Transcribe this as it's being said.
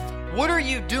What are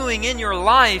you doing in your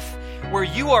life where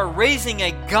you are raising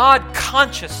a God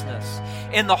consciousness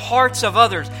in the hearts of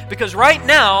others? Because right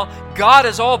now, God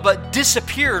has all but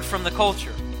disappeared from the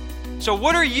culture. So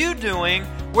what are you doing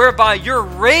whereby you're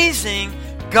raising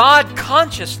God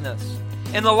consciousness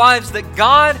in the lives that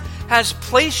God has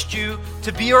placed you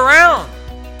to be around?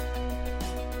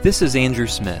 This is Andrew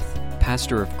Smith,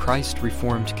 pastor of Christ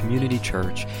Reformed Community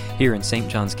Church here in St.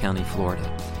 Johns County,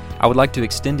 Florida. I would like to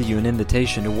extend to you an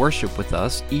invitation to worship with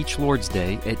us each Lord's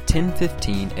Day at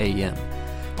 10:15 a.m.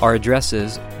 Our address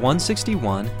is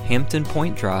 161 Hampton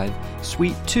Point Drive,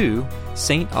 Suite 2,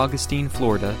 St. Augustine,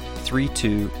 Florida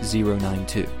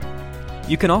 32092.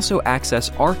 You can also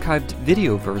access archived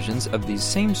video versions of these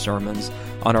same sermons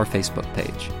on our Facebook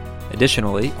page.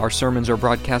 Additionally, our sermons are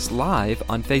broadcast live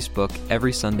on Facebook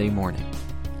every Sunday morning.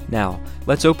 Now,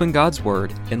 let's open God's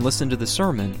Word and listen to the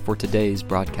sermon for today's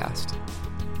broadcast.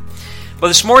 Well,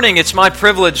 this morning it's my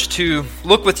privilege to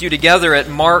look with you together at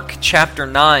Mark chapter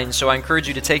 9. So I encourage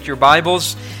you to take your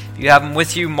Bibles, if you have them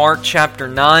with you, Mark chapter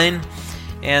 9.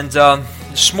 And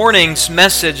this morning's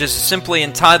message is simply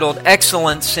entitled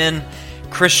Excellence in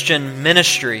Christian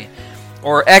Ministry,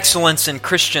 or Excellence in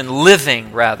Christian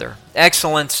Living, rather.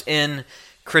 Excellence in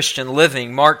Christian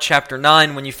Living. Mark chapter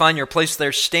 9, when you find your place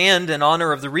there, stand in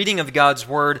honor of the reading of God's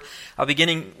Word. I'll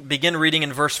begin reading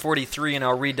in verse 43, and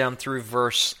I'll read down through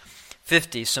verse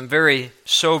 50, some very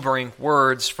sobering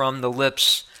words from the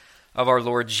lips of our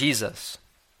Lord Jesus.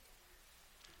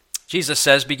 Jesus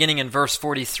says, beginning in verse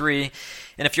 43,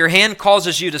 "And if your hand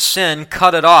causes you to sin,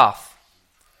 cut it off.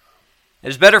 It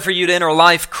is better for you to enter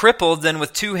life crippled than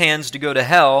with 2 hands to go to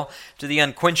hell, to the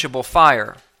unquenchable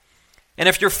fire. And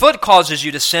if your foot causes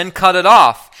you to sin, cut it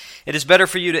off. It is better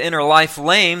for you to enter life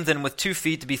lame than with 2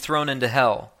 feet to be thrown into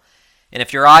hell. And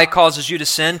if your eye causes you to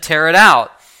sin, tear it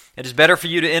out. It is better for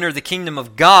you to enter the kingdom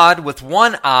of God with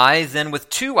 1 eye than with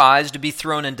 2 eyes to be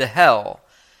thrown into hell,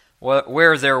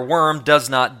 where their worm does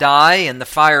not die and the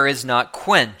fire is not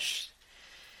quenched.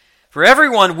 For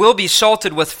everyone will be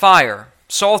salted with fire.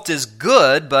 Salt is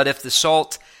good, but if the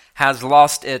salt has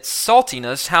lost its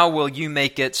saltiness, how will you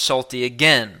make it salty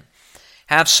again?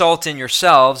 Have salt in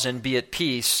yourselves and be at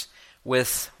peace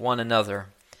with one another."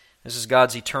 This is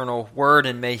God's eternal word,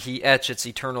 and may He etch its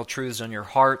eternal truths on your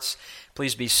hearts.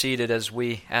 Please be seated as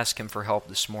we ask Him for help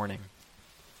this morning.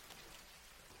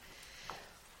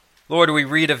 Lord, we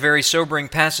read a very sobering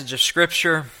passage of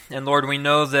Scripture, and Lord, we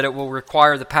know that it will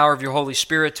require the power of your Holy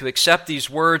Spirit to accept these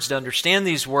words, to understand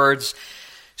these words,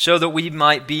 so that we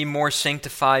might be more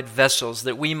sanctified vessels,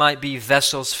 that we might be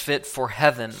vessels fit for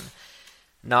heaven,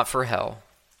 not for hell.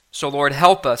 So Lord,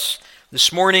 help us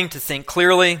this morning to think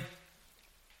clearly,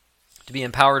 to be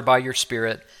empowered by your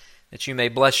Spirit, that you may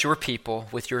bless your people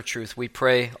with your truth. We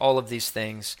pray all of these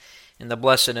things in the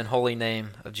blessed and holy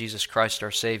name of Jesus Christ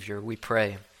our Savior. We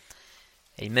pray.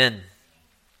 Amen.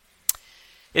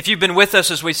 If you've been with us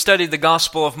as we studied the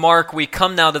Gospel of Mark, we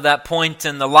come now to that point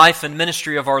in the life and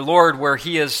ministry of our Lord where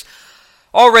He is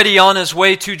already on His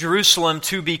way to Jerusalem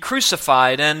to be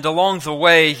crucified, and along the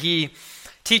way He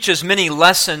teaches many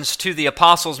lessons to the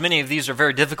apostles. Many of these are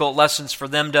very difficult lessons for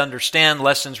them to understand,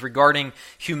 lessons regarding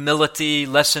humility,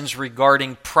 lessons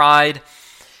regarding pride.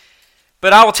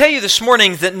 But I will tell you this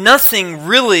morning that nothing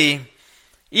really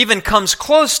even comes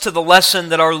close to the lesson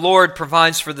that our Lord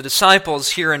provides for the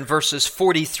disciples here in verses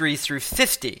 43 through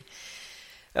 50.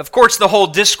 Of course, the whole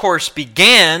discourse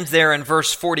began there in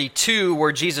verse 42,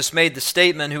 where Jesus made the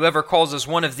statement, "Whoever causes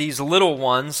one of these little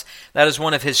ones, that is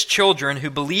one of His children, who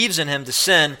believes in Him to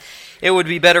sin, it would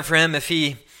be better for him if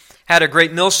he had a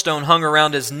great millstone hung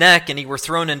around his neck and he were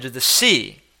thrown into the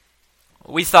sea."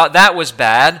 We thought that was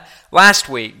bad last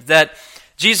week, that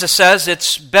Jesus says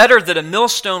it's better that a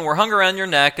millstone were hung around your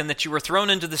neck and that you were thrown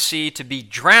into the sea to be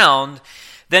drowned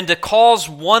than to cause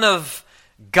one of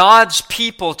God's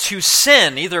people to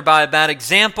sin, either by a bad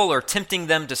example or tempting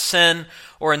them to sin,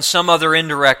 or in some other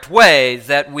indirect way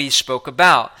that we spoke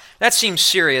about. That seems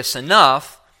serious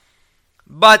enough,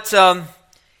 but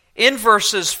in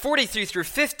verses 43 through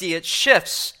 50 it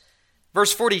shifts.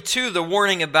 Verse 42, the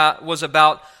warning was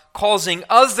about causing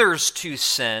others to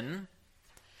sin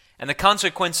and the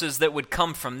consequences that would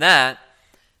come from that.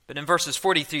 But in verses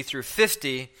 43 through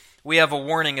 50, we have a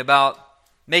warning about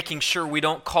making sure we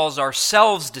don't cause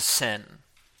ourselves to sin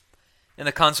and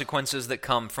the consequences that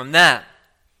come from that.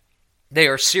 They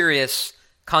are serious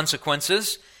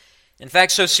consequences. In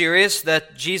fact, so serious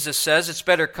that Jesus says it's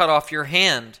better cut off your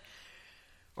hand,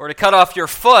 or to cut off your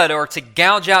foot, or to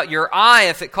gouge out your eye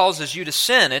if it causes you to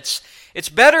sin. It's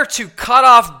better to cut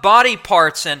off body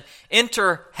parts and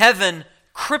enter heaven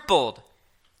crippled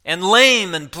and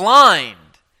lame and blind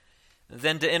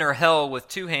than to enter hell with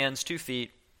 2 hands, 2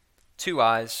 feet, 2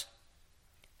 eyes,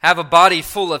 have a body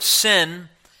full of sin,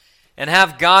 and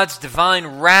have God's divine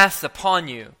wrath upon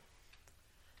you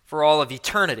for all of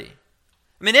eternity.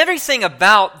 I mean, everything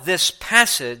about this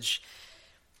passage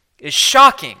is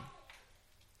shocking.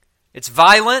 It's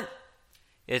violent.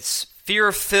 It's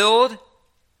fear-filled.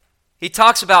 He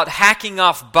talks about hacking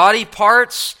off body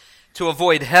parts to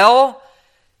avoid hell,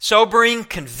 sobering,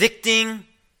 convicting,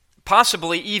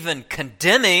 possibly even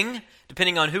condemning,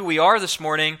 depending on who we are this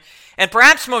morning. And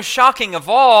perhaps most shocking of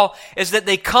all is that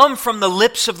they come from the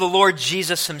lips of the Lord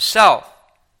Jesus himself.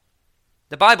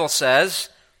 The Bible says,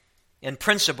 in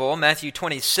principle, Matthew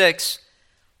 26,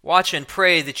 "Watch and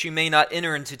pray that you may not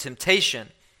enter into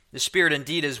temptation. The spirit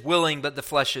indeed is willing, but the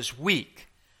flesh is weak."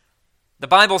 The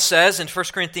Bible says in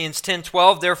 1 Corinthians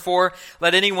 10:12, "Therefore,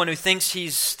 let anyone who thinks he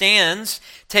stands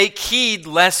take heed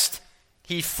lest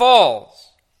he falls."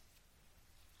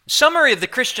 The summary of the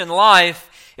Christian life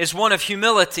is one of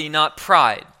humility, not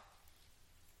pride.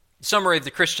 The summary of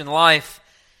the Christian life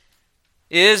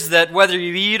is that whether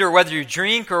you eat or whether you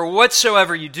drink or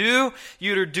whatsoever you do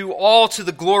do all to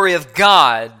the glory of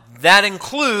God. That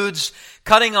includes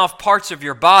cutting off parts of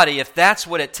your body if that's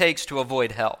what it takes to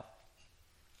avoid hell.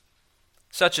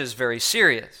 Such is very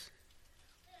serious.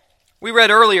 We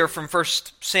read earlier from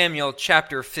 1 Samuel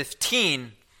chapter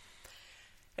 15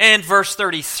 and verse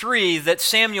 33 that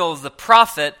Samuel the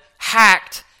prophet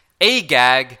hacked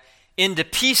Agag into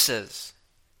pieces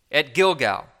at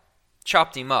Gilgal,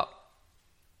 chopped him up.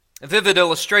 A vivid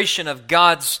illustration of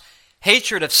God's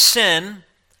hatred of sin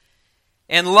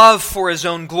and love for his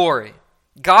own glory.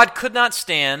 God could not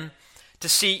stand to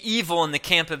see evil in the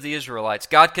camp of the Israelites.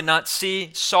 God could not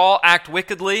see Saul act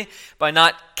wickedly by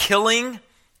not killing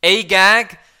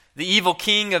Agag, the evil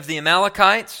king of the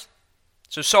Amalekites.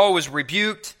 So Saul was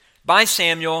rebuked by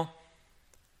Samuel,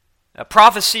 a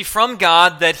prophecy from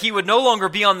God that he would no longer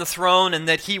be on the throne and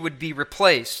that he would be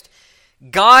replaced.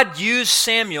 God used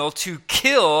Samuel to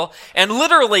kill and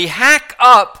literally hack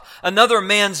up another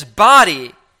man's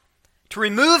body to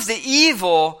remove the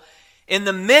evil in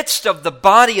the midst of the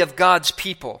body of God's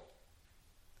people,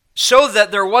 so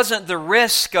that there wasn't the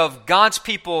risk of God's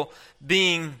people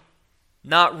being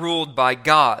not ruled by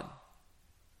God.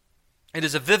 It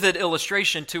is a vivid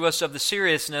illustration to us of the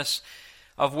seriousness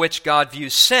of which God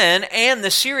views sin and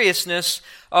the seriousness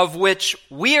of which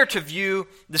we are to view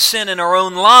the sin in our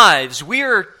own lives. We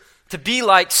are to be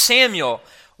like Samuel.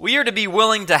 We are to be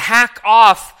willing to hack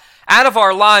off out of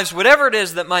our lives whatever it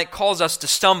is that might cause us to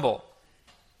stumble,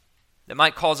 that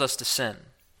might cause us to sin.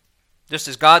 Just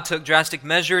as God took drastic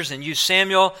measures and used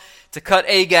Samuel to cut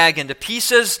Agag into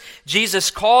pieces, Jesus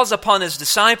calls upon his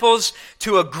disciples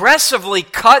to aggressively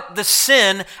cut the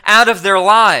sin out of their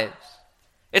lives.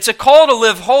 It's a call to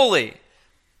live holy.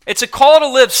 It's a call to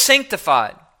live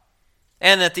sanctified.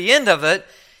 And at the end of it,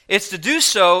 it's to do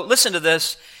so, listen to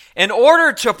this, in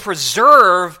order to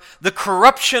preserve the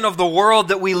corruption of the world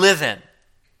that we live in.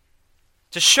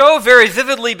 To show very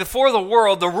vividly before the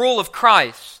world the rule of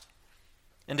Christ,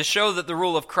 and to show that the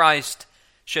rule of Christ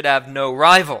should have no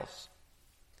rivals.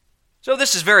 So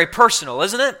this is very personal,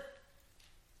 isn't it?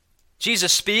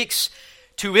 Jesus speaks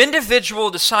to individual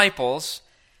disciples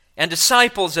and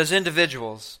disciples as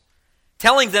individuals,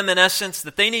 telling them in essence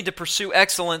that they need to pursue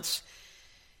excellence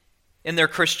in their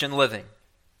Christian living.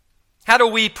 How do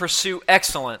we pursue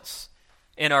excellence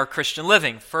in our Christian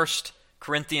living? 1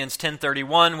 Corinthians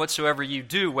 10:31, "Whatsoever you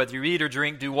do, whether you eat or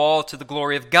drink, do all to the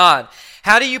glory of God."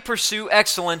 How do you pursue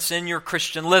excellence in your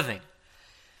Christian living?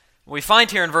 We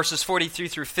find here in verses 43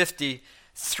 through 50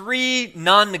 three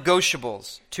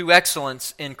non-negotiables to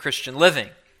excellence in Christian living.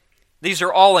 These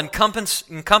are all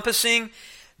encompassing,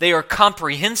 they are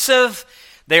comprehensive,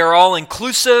 they are all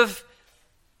inclusive.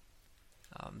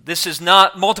 This is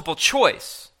not multiple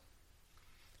choice.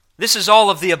 This is all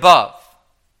of the above.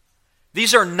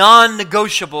 These are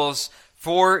non-negotiables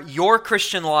for your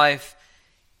Christian life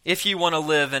if you want to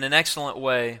live in an excellent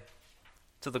way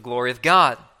to the glory of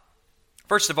God.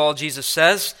 First of all, Jesus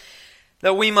says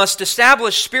that we must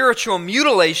establish spiritual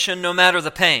mutilation no matter the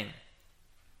pain.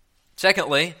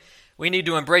 Secondly, we need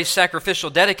to embrace sacrificial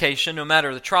dedication no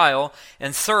matter the trial.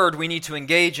 And third, we need to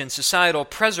engage in societal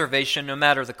preservation no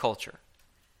matter the culture.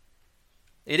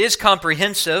 It is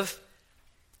comprehensive.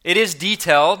 It is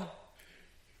detailed.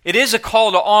 It is a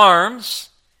call to arms.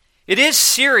 It is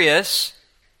serious.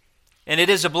 And it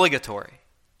is obligatory.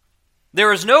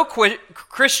 There is no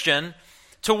Christian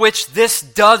to which this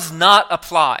does not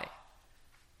apply.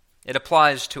 It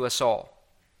applies to us all.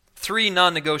 Three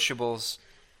non-negotiables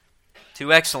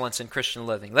to excellence in Christian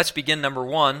living. Let's begin number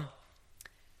one.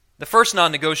 The first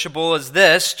non-negotiable is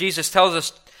this. Jesus tells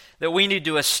us that we need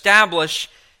to establish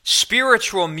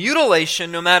spiritual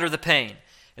mutilation no matter the pain.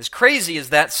 As crazy as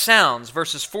that sounds,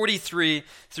 verses 43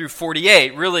 through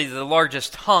 48, really the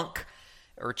largest hunk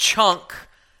or chunk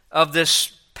of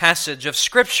this passage of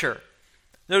Scripture.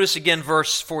 Notice again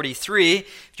verse 43,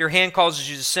 if your hand causes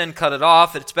you to sin, cut it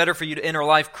off. It's better for you to enter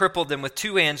life crippled than with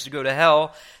 2 hands to go to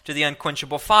hell, to the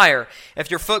unquenchable fire.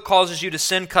 If your foot causes you to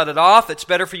sin, cut it off. It's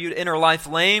better for you to enter life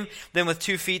lame than with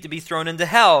 2 feet to be thrown into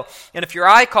hell. And if your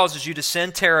eye causes you to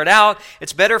sin, tear it out.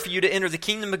 It's better for you to enter the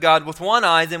kingdom of God with 1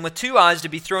 eye than with 2 eyes to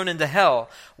be thrown into hell,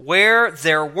 where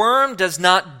their worm does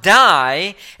not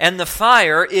die and the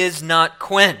fire is not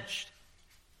quenched.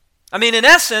 I mean, in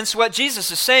essence, what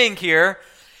Jesus is saying here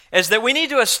is that we need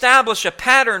to establish a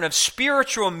pattern of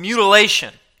spiritual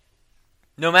mutilation,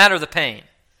 no matter the pain.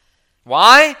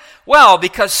 Why? Well,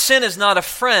 because sin is not a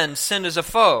friend, sin is a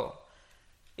foe.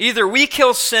 Either we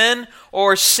kill sin,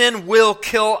 or sin will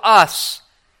kill us.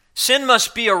 Sin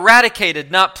must be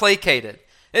eradicated, not placated.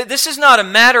 This is not a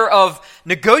matter of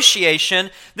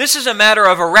negotiation. This is a matter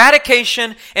of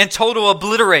eradication and total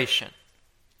obliteration.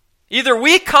 Either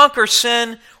we conquer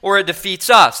sin or it defeats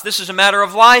us. This is a matter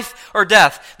of life or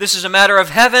death. This is a matter of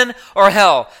heaven or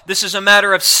hell. This is a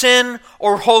matter of sin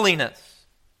or holiness.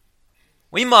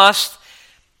 We must,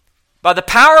 by the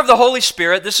power of the Holy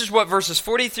Spirit, this is what verses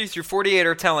 43 through 48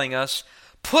 are telling us,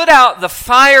 put out the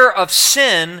fire of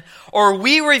sin, or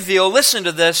we reveal, listen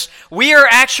to this, we are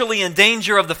actually in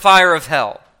danger of the fire of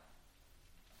hell.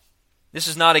 This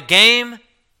is not a game.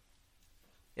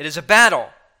 It is a battle.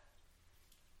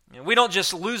 We don't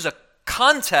just lose a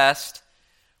contest,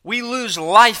 we lose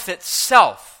life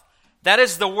itself. That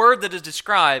is the word that is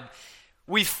described.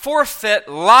 We forfeit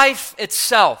life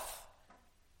itself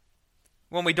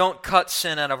when we don't cut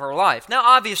sin out of our life. Now,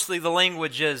 obviously, the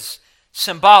language is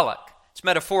symbolic. It's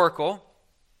metaphorical.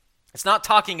 It's not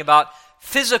talking about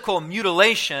physical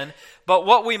mutilation, but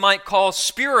what we might call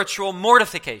spiritual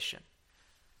mortification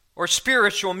or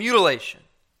spiritual mutilation.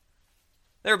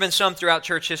 There have been some throughout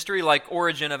church history, like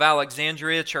Origen of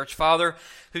Alexandria, church father,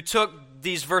 who took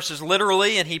these verses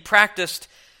literally and he practiced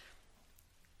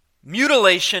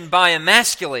mutilation by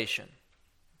emasculation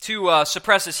to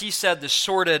suppress, as he said, the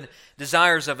sordid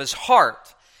desires of his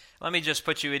heart. Let me just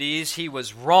put you at ease. He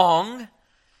was wrong.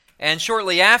 And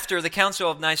shortly after, the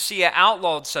Council of Nicaea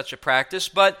outlawed such a practice.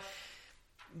 But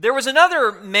there was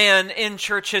another man in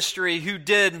church history who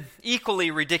did equally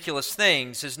ridiculous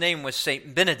things. His name was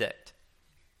Saint Benedict.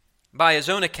 By his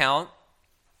own account,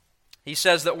 he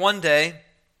says that one day,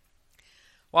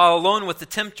 while alone with the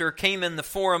tempter, came in the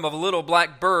form of a little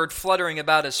black bird fluttering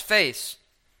about his face.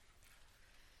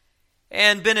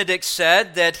 And Benedict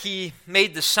said that he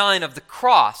made the sign of the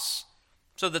cross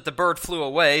so that the bird flew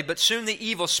away, but soon the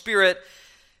evil spirit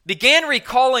began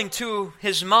recalling to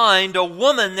his mind a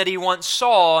woman that he once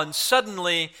saw, and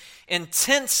suddenly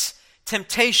intense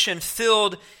temptation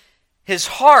filled his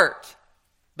heart.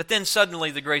 But then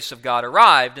suddenly the grace of God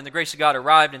arrived, and the grace of God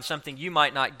arrived in something you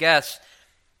might not guess,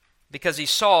 because he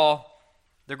saw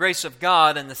the grace of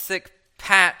God in the thick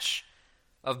patch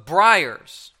of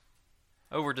briars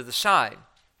over to the side.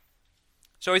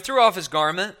 So he threw off his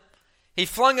garment, he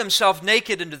flung himself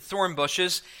naked into the thorn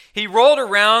bushes, he rolled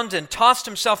around and tossed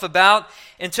himself about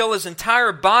until his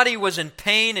entire body was in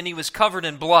pain and he was covered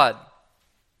in blood.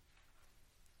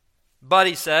 But,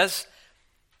 he says,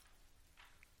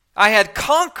 I had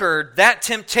conquered that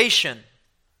temptation,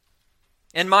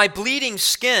 and my bleeding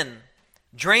skin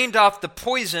drained off the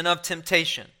poison of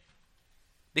temptation.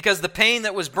 Because the pain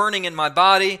that was burning in my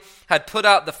body had put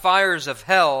out the fires of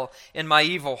hell in my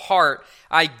evil heart,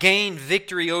 I gained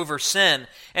victory over sin.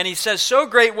 And he says, so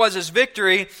great was his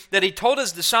victory that he told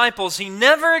his disciples he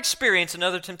never experienced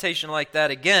another temptation like that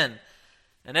again.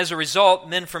 And as a result,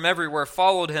 men from everywhere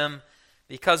followed him,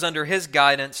 because under his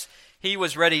guidance, he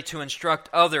was ready to instruct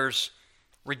others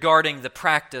regarding the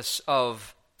practice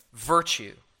of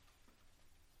virtue.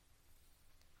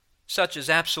 Such is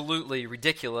absolutely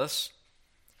ridiculous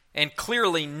and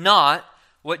clearly not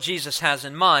what Jesus has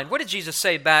in mind. What did Jesus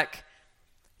say back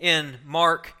in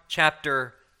Mark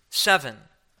chapter 7?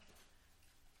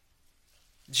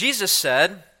 Jesus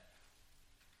said,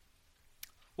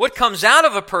 what comes out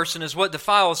of a person is what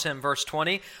defiles him, verse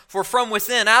 20. For from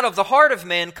within, out of the heart of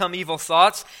man, come evil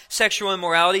thoughts, sexual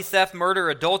immorality, theft, murder,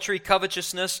 adultery,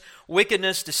 covetousness,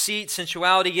 wickedness, deceit,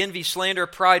 sensuality, envy, slander,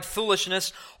 pride,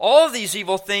 foolishness. All of these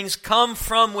evil things come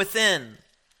from within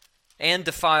and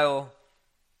defile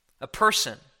a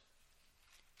person.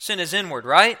 Sin is inward,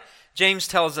 right? James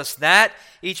tells us that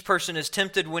each person is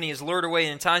tempted when he is lured away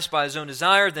and enticed by his own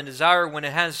desire. Then desire, when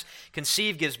it has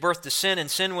conceived, gives birth to sin, and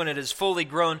sin, when it is fully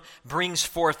grown, brings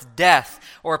forth death.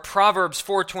 Or Proverbs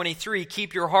 4:23,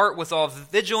 keep your heart with all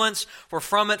vigilance, for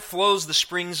from it flows the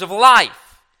springs of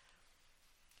life.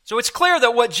 So it's clear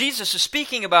that what Jesus is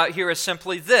speaking about here is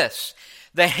simply this.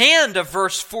 The hand of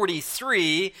verse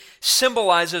 43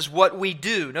 symbolizes what we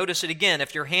do. Notice it again.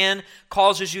 If your hand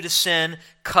causes you to sin,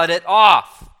 cut it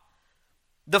off.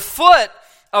 The foot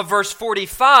of verse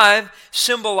 45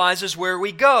 symbolizes where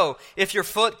we go. If your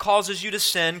foot causes you to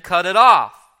sin, cut it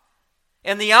off.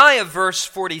 And the eye of verse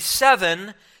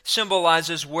 47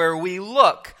 symbolizes where we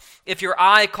look. If your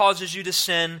eye causes you to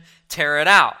sin, tear it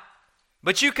out.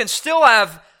 But you can still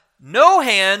have no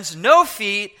hands, no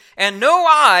feet, and no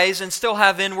eyes, and still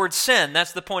have inward sin.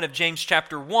 That's the point of James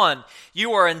chapter 1.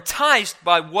 You are enticed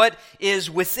by what is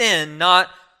within,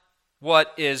 not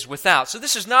what is without. So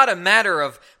this is not a matter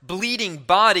of bleeding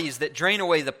bodies that drain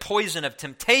away the poison of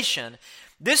temptation.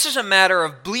 This is a matter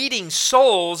of bleeding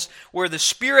souls where the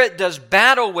Spirit does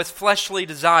battle with fleshly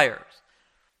desires.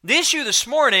 The issue this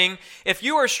morning, if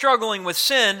you are struggling with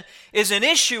sin, is an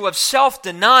issue of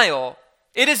self-denial.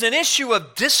 It is an issue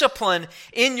of discipline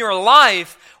in your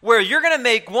life where you're going to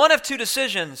make one of two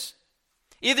decisions.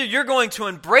 Either you're going to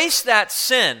embrace that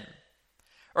sin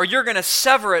or you're going to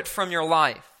sever it from your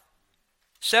life.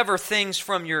 Sever things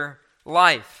from your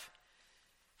life.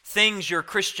 Things your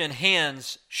Christian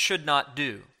hands should not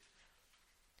do.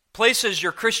 Places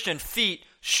your Christian feet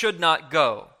should not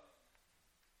go.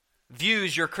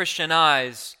 Views your Christian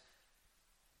eyes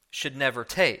should never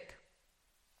take.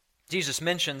 Jesus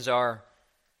mentions our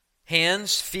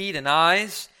hands, feet, and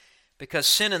eyes because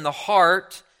sin in the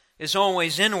heart is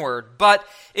always inward, but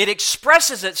it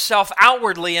expresses itself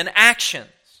outwardly in actions.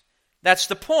 That's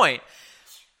the point.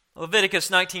 Leviticus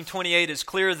 19:28 is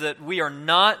clear that we are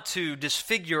not to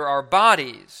disfigure our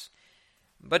bodies,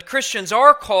 but Christians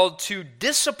are called to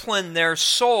discipline their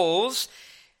souls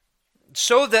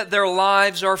so that their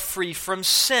lives are free from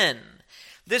sin.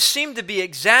 This seemed to be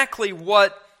exactly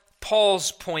what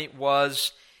Paul's point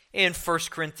was in 1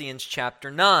 Corinthians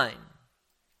chapter 9.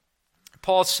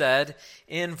 Paul said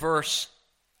in verse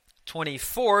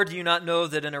 24, do you not know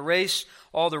that in a race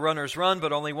all the runners run,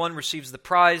 but only one receives the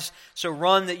prize? So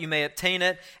run that you may obtain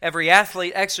it. Every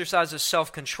athlete exercises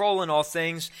self-control in all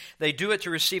things. They do it to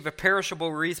receive a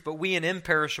perishable wreath, but we an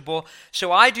imperishable.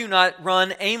 So I do not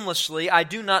run aimlessly. I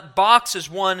do not box as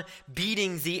one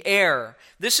beating the air.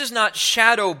 This is not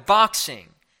shadow boxing.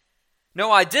 No,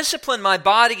 I discipline my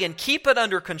body and keep it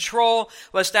under control,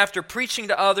 lest after preaching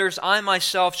to others, I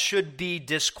myself should be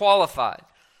disqualified.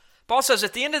 Paul says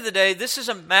at the end of the day, this is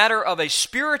a matter of a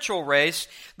spiritual race.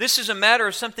 This is a matter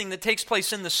of something that takes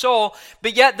place in the soul,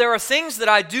 but yet there are things that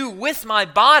I do with my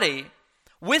body,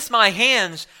 with my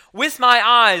hands, with my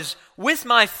eyes, with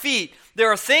my feet.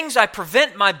 There are things I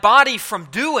prevent my body from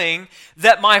doing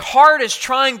that my heart is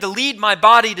trying to lead my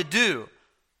body to do.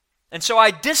 And so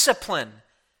I discipline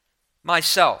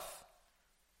myself.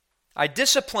 I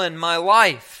discipline my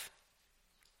life.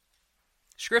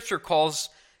 Scripture calls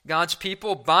God's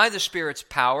people by the Spirit's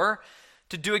power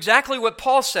to do exactly what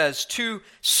Paul says, to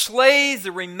slay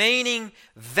the remaining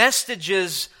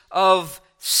vestiges of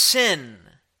sin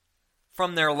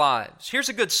from their lives. Here's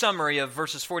a good summary of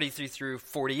verses 43 through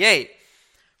 48.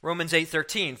 Romans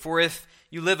 8:13, for if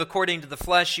you live according to the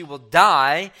flesh, you will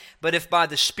die, but if by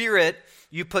the Spirit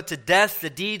you put to death the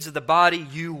deeds of the body,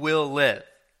 you will live.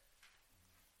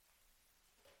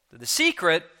 The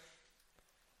secret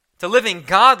to living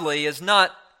godly is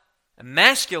not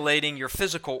emasculating your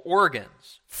physical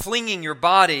organs, flinging your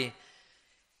body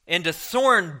into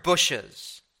thorn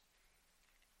bushes.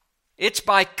 It's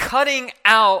by cutting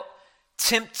out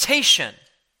temptation,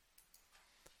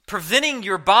 preventing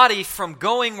your body from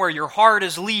going where your heart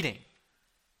is leading,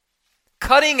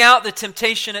 cutting out the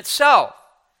temptation itself.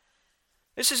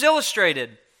 This is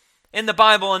illustrated in the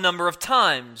Bible a number of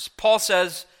times. Paul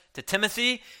says to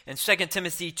Timothy in 2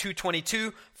 Timothy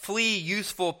 2:22, flee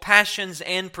youthful passions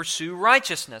and pursue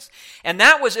righteousness. And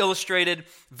that was illustrated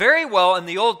very well in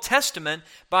the Old Testament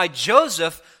by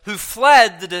Joseph, who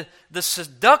fled the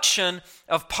seduction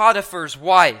of Potiphar's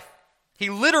wife. He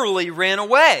literally ran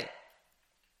away.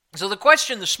 So the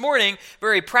question this morning,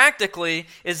 very practically,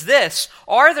 is this.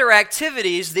 Are there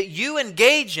activities that you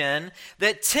engage in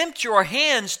that tempt your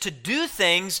hands to do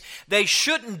things they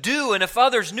shouldn't do, and if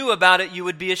others knew about it, you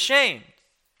would be ashamed?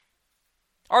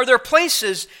 Are there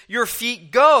places your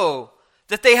feet go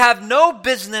that they have no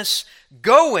business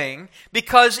going,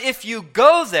 because if you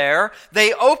go there,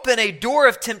 they open a door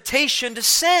of temptation to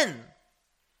sin?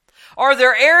 Are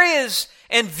there areas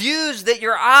and views that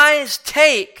your eyes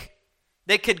take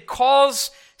that could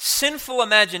cause sinful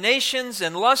imaginations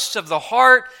and lusts of the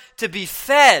heart to be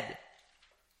fed?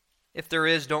 If there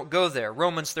is, don't go there.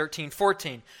 Romans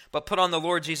 13:14. But put on the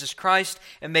Lord Jesus Christ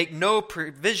and make no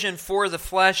provision for the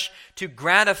flesh to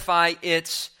gratify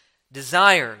its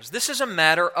desires. This is a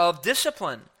matter of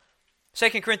discipline.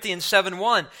 2 Corinthians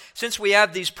 7:1. Since we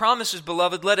have these promises,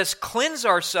 beloved, let us cleanse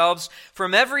ourselves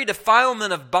from every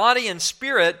defilement of body and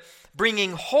spirit,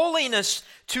 bringing holiness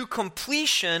to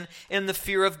completion in the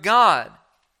fear of God.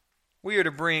 We are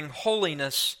to bring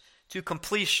holiness to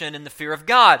completion in the fear of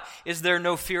God. Is there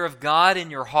no fear of God in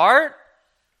your heart?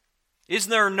 Is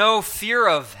there no fear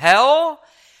of hell?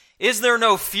 Is there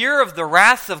no fear of the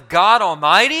wrath of God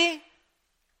Almighty?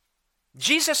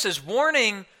 Jesus is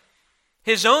warning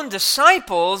His own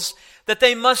disciples that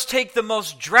they must take the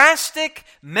most drastic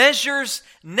measures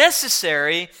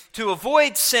necessary to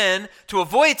avoid sin, to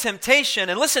avoid temptation,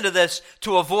 and listen to this,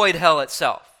 to avoid hell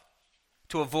itself.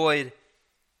 To avoid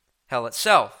hell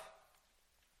itself.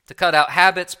 To cut out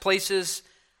habits, places,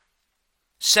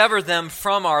 sever them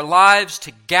from our lives,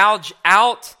 to gouge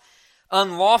out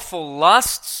unlawful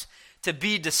lusts, to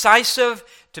be decisive,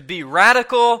 to be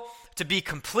radical, to be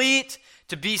complete,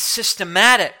 to be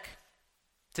systematic,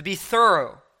 to be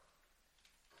thorough.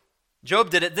 Job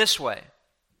did it this way.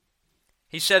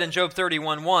 He said in Job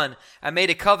 31:1, I made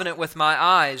a covenant with my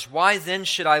eyes. Why then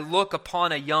should I look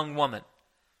upon a young woman?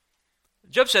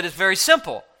 Job said it's very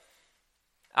simple.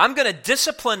 I'm going to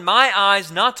discipline my eyes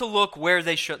not to look where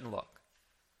they shouldn't look.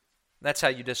 That's how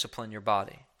you discipline your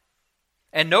body.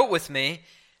 And note with me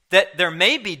that there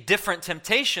may be different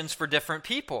temptations for different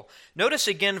people. Notice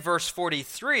again verse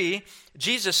 43,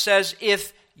 Jesus says,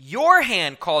 if your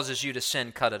hand causes you to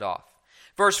sin, cut it off.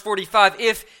 Verse 45,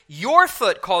 if your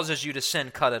foot causes you to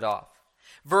sin, cut it off.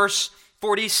 Verse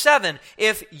 47,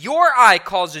 if your eye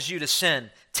causes you to sin,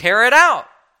 tear it out.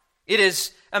 It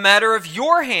is a matter of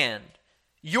your hand,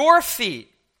 your feet,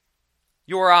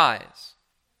 your eyes.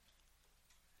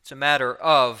 It's a matter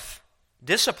of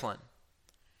discipline.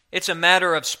 It's a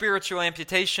matter of spiritual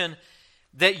amputation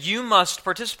that you must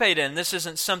participate in. This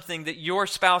isn't something that your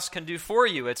spouse can do for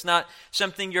you. It's not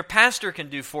something your pastor can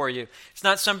do for you. It's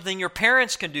not something your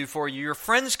parents can do for you, your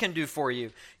friends can do for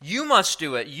you. You must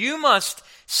do it. You must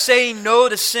say no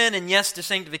to sin and yes to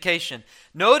sanctification.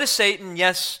 No to Satan,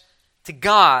 yes to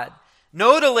God.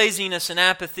 No to laziness and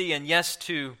apathy, and yes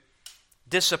to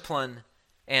discipline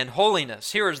and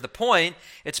holiness. Here is the point.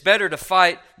 It's better to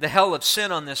fight the hell of sin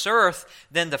on this earth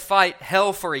than to fight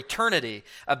hell for eternity.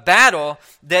 A battle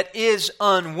that is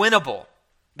unwinnable.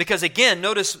 Because again,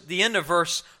 notice the end of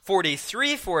verse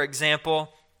 43, for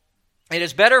example. It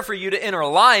is better for you to enter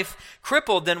life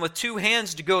crippled than with 2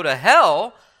 hands to go to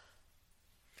hell.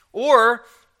 Or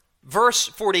verse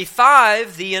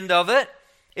 45, the end of it.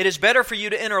 It is better for you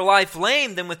to enter life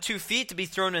lame than with 2 feet to be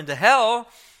thrown into hell.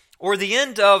 Or the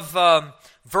end of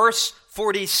verse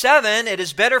 47, it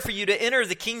is better for you to enter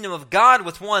the kingdom of God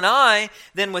with 1 eye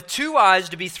than with 2 eyes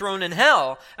to be thrown in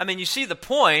hell. I mean, you see the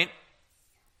point.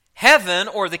 Heaven,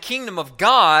 or the kingdom of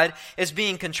God, is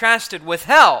being contrasted with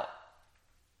hell.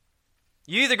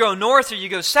 You either go north or you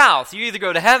go south. You either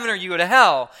go to heaven or you go to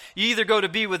hell. You either go to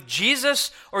be with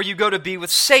Jesus or you go to be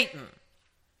with Satan.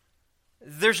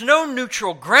 There's no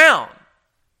neutral ground.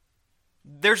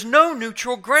 There's no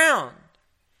neutral ground.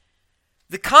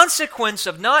 The consequence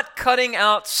of not cutting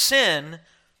out sin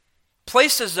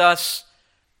places us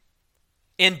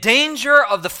in danger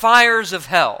of the fires of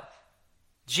hell.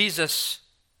 Jesus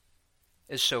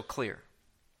is so clear.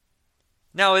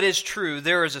 Now it is true,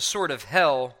 there is a sort of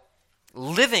hell,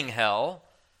 living hell,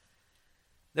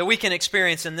 that we can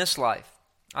experience in this life.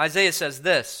 Isaiah says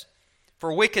this,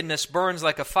 for wickedness burns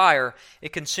like a fire.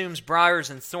 It consumes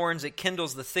briars and thorns. It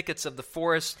kindles the thickets of the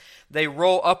forest. They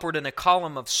roll upward in a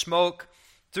column of smoke.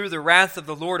 Through the wrath of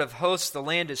the Lord of hosts, the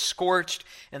land is scorched,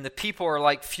 and the people are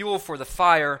like fuel for the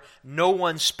fire. No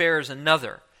one spares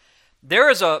another. There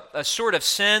is a sort of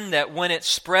sin that when it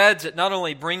spreads, it not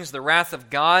only brings the wrath of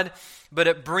God, but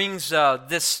it brings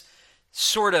this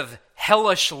sort of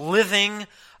hellish living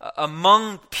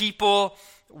among people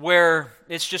where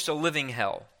it's just a living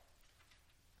hell.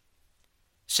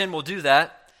 Sin will do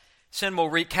that. Sin will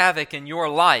wreak havoc in your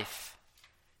life,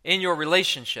 in your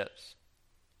relationships.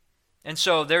 And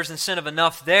so there's incentive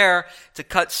enough there to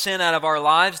cut sin out of our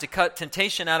lives, to cut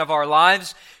temptation out of our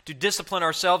lives, to discipline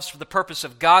ourselves for the purpose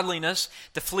of godliness,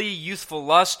 to flee youthful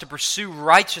lust, to pursue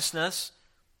righteousness,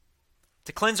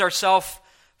 to cleanse ourselves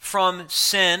from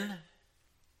sin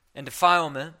and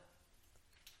defilement.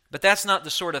 But that's not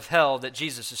the sort of hell that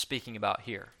Jesus is speaking about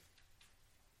here.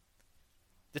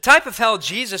 The type of hell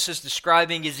Jesus is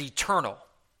describing is eternal.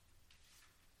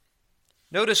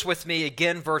 Notice with me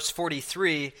again verse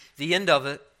 43, the end of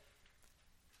it.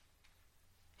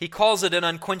 He calls it an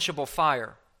unquenchable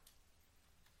fire.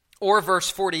 Or verse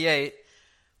 48,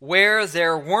 where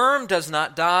their worm does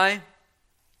not die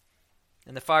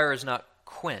and the fire is not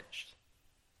quenched.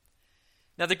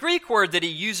 Now the Greek word that he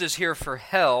uses here for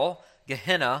hell,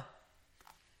 Gehenna,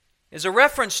 is a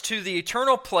reference to the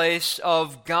eternal place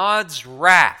of God's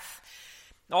wrath,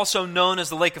 also known as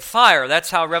the lake of fire.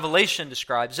 That's how Revelation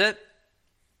describes it.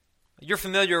 You're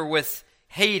familiar with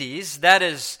Hades. That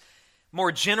is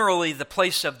more generally the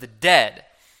place of the dead.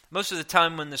 Most of the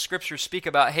time when the Scriptures speak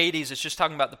about Hades, it's just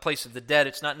talking about the place of the dead.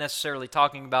 It's not necessarily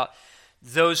talking about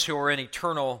those who are in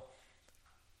eternal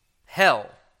hell.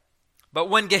 But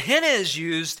when Gehenna is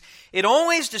used, it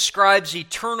always describes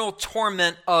eternal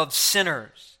torment of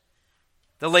sinners,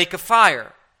 the lake of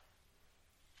fire.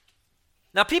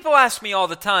 Now, people ask me all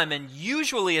the time, and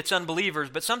usually it's unbelievers,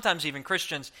 but sometimes even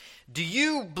Christians, do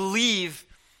you believe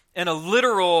in a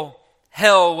literal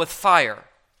hell with fire?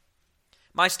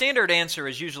 My standard answer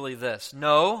is usually this: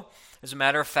 no, as a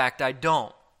matter of fact, I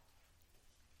don't.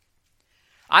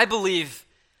 I believe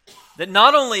that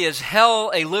not only is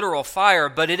hell a literal fire,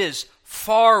 but it is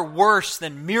far worse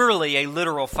than merely a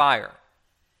literal fire.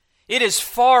 It is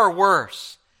far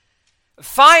worse.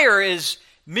 Fire is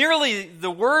merely the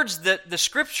words that the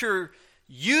Scripture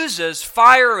uses,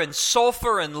 fire and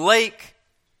sulfur and lake,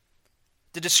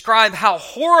 to describe how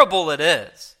horrible it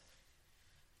is.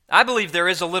 I believe there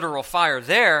is a literal fire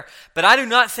there, but I do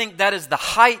not think that is the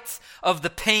height of the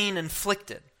pain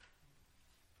inflicted.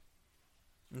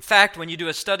 In fact, when you do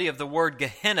a study of the word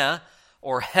Gehenna,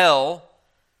 or hell,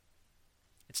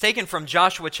 it's taken from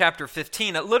Joshua chapter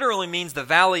 15. It literally means the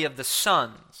valley of the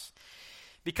sons,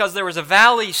 because there was a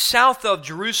valley south of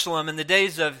Jerusalem in the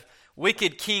days of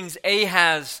wicked kings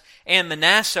Ahaz and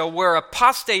Manasseh, where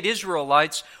apostate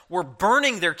Israelites were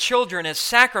burning their children as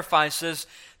sacrifices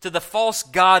to the false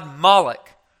god Moloch,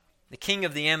 the king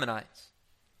of the Ammonites.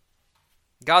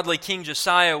 Godly King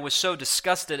Josiah was so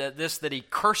disgusted at this that he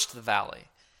cursed the valley.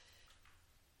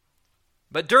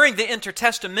 But during the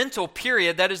intertestamental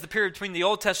period, that is the period between the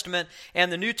Old Testament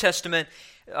and the New Testament,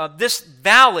 this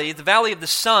valley, the Valley of the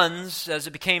Sons, as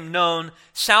it became known,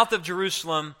 south of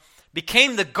Jerusalem,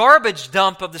 became the garbage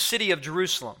dump of the city of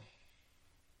Jerusalem.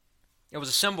 It was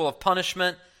a symbol of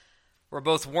punishment where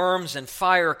both worms and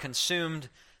fire consumed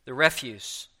the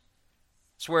refuse.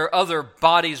 It's where other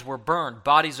bodies were burned.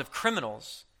 Bodies of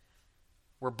criminals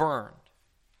were burned.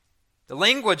 The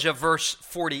language of verse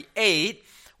 48,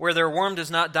 where their worm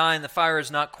does not die and the fire is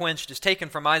not quenched, is taken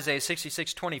from Isaiah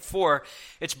 66:24.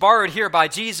 It's borrowed here by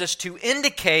Jesus to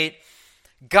indicate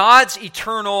God's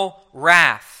eternal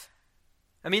wrath.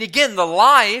 I mean, again, the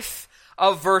life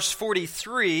of verse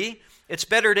 43, it's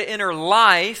better to enter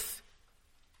life.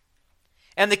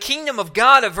 And the kingdom of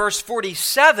God of verse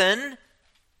 47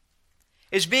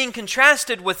 is being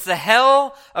contrasted with the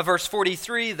hell of verse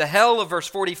 43, the hell of verse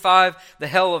 45, the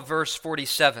hell of verse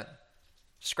 47.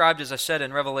 Described, as I said,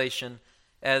 in Revelation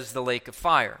as the lake of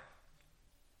fire.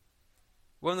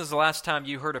 When was the last time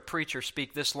you heard a preacher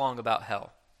speak this long about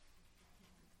hell?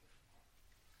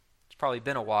 It's probably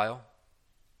been a while.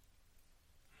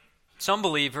 Some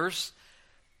believers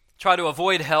try to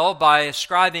avoid hell by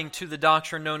ascribing to the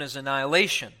doctrine known as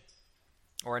annihilation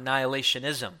or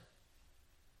annihilationism.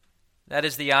 That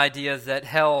is the idea that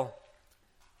hell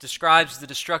describes the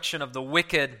destruction of the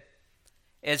wicked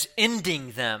as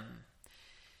ending them.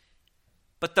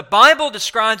 But the Bible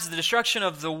describes the destruction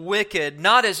of the wicked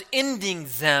not as ending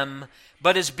them,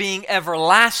 but as being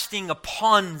everlasting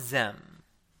upon them.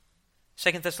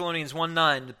 2 Thessalonians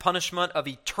 1:9, the punishment of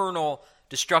eternal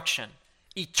destruction.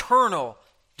 Eternal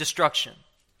destruction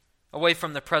away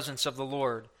from the presence of the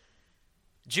Lord.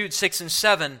 Jude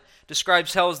 6:7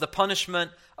 describes hell as the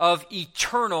punishment of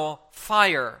eternal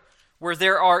fire, where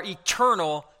there are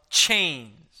eternal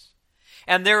chains,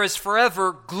 and there is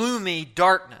forever gloomy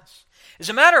darkness. As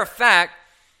a matter of fact,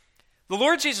 the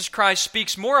Lord Jesus Christ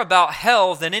speaks more about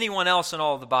hell than anyone else in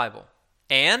all of the Bible.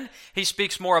 And he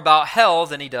speaks more about hell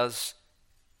than he does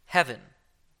heaven.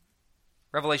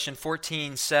 Revelation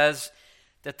 14 says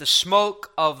that the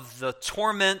smoke of the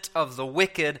torment of the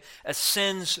wicked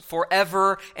ascends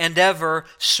forever and ever,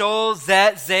 so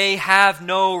that they have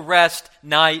no rest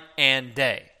night and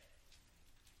day.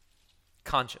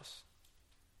 Conscious.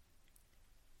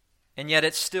 And yet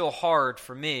it's still hard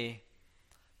for me,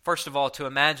 first of all, to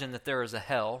imagine that there is a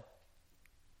hell.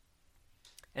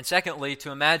 And secondly,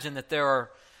 to imagine that there are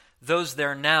those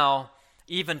there now,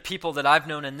 even people that I've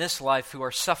known in this life, who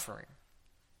are suffering.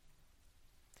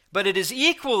 But it is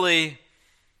equally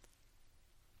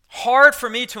hard for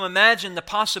me to imagine the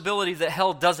possibility that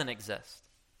hell doesn't exist.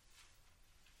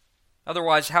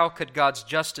 Otherwise, how could God's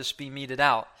justice be meted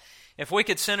out? If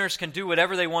wicked sinners can do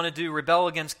whatever they want to do, rebel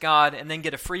against God, and then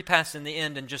get a free pass in the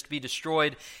end and just be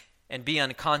destroyed and be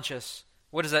unconscious,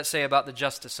 what does that say about the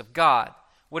justice of God?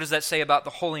 What does that say about the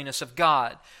holiness of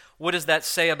God? What does that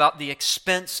say about the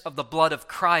expense of the blood of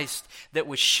Christ that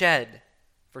was shed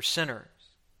for sinners?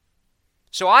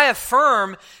 So I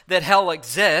affirm that hell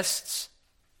exists,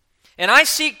 and I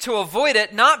seek to avoid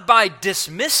it not by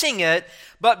dismissing it,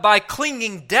 but by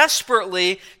clinging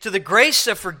desperately to the grace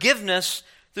of forgiveness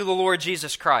through the Lord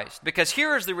Jesus Christ. Because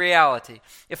here is the reality.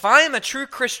 If I am a true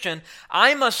Christian,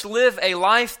 I must live a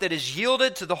life that is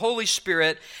yielded to the Holy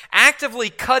Spirit, actively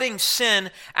cutting sin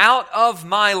out of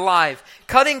my life,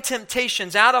 cutting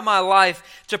temptations out of my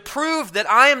life to prove that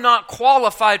I am not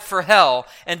qualified for hell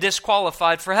and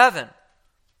disqualified for heaven.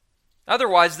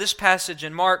 Otherwise, this passage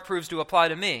in Mark proves to apply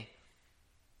to me,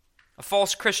 a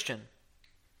false Christian.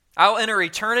 I'll enter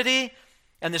eternity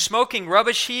and the smoking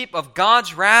rubbish heap of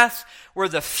God's wrath, where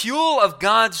the fuel of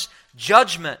God's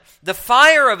judgment, the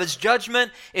fire of His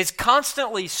judgment, is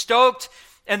constantly stoked,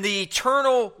 and the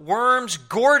eternal worms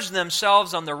gorge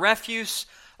themselves on the refuse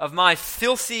of my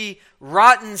filthy,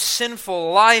 rotten,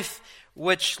 sinful life,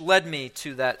 which led me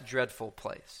to that dreadful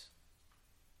place.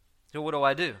 So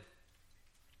what do?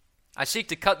 I seek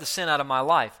to cut the sin out of my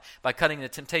life by cutting the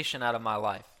temptation out of my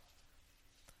life.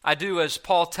 I do as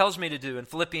Paul tells me to do in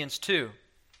Philippians 2.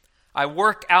 I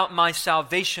work out my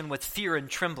salvation with fear and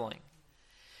trembling,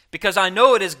 because I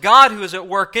know it is God who is at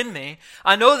work in me.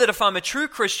 I know that if I'm a true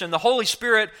Christian, the Holy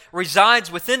Spirit resides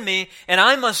within me, and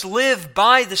I must live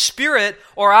by the Spirit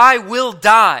or I will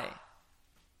die.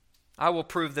 I will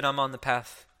prove that I'm on the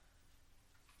path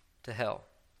to hell.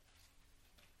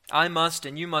 I must,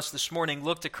 and you must this morning,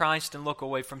 look to Christ and look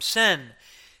away from sin.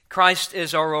 Christ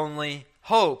is our only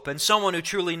hope, and someone who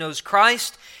truly knows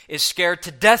Christ is scared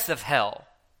to death of hell.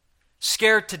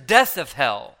 Scared to death of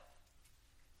hell.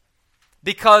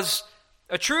 Because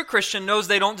a true Christian knows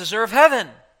they don't deserve heaven.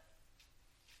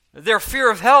 Their fear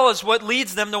of hell is what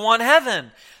leads them to want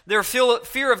heaven. Their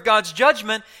fear of God's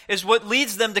judgment is what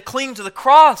leads them to cling to the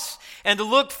cross and to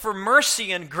look for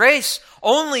mercy and grace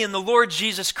only in the Lord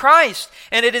Jesus Christ.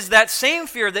 And it is that same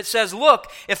fear that says,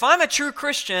 look, if I'm a true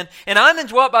Christian and I'm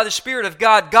indwelt by the Spirit of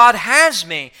God, God has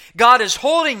me. God is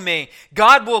holding me.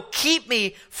 God will keep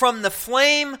me from the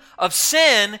flame of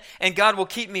sin, and God will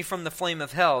keep me from the flame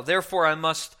of hell. Therefore, I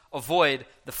must avoid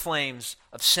the flames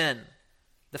of sin,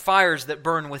 the fires that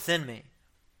burn within me.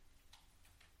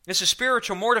 This is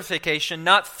spiritual mortification,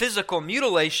 not physical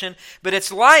mutilation, but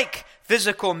it's like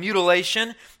physical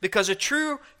mutilation because a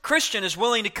true Christian is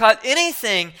willing to cut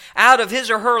anything out of his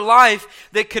or her life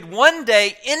that could one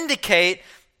day indicate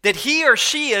that he or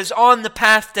she is on the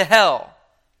path to hell.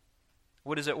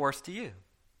 What is it worth to you?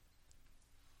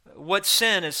 What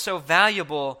sin is so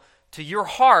valuable to your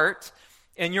heart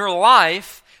and your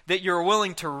life that you're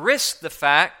willing to risk the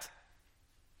fact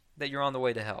that you're on the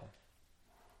way to hell?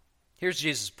 Here's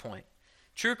Jesus' point.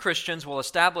 True Christians will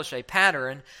establish a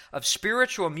pattern of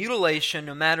spiritual mutilation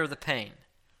no matter the pain.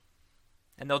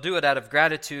 And they'll do it out of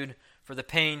gratitude for the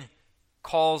pain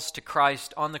calls to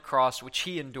Christ on the cross, which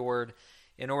He endured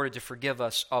in order to forgive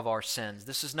us of our sins.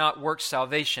 This is not works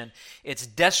salvation. It's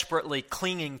desperately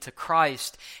clinging to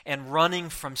Christ and running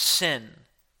from sin,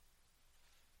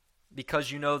 because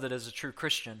you know that as a true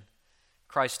Christian,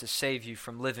 Christ has saved you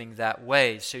from living that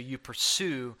way, so you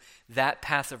pursue that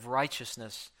path of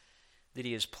righteousness that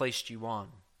He has placed you on.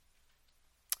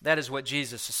 That is what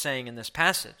Jesus is saying in this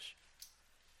passage.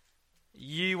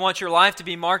 You want your life to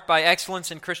be marked by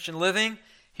excellence in Christian living?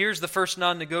 Here's the first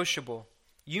non-negotiable.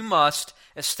 You must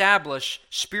establish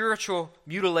spiritual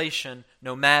mutilation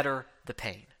no matter the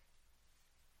pain.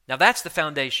 Now that's the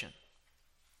foundation.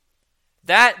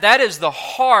 That is the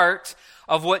heart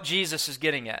of what Jesus is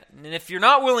getting at. And if you're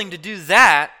not willing to do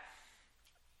that,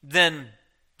 then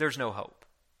there's no hope.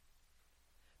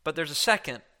 But there's a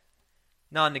second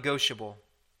non-negotiable.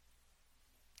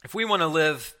 If we want to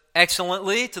live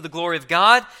excellently to the glory of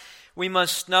God, we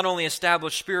must not only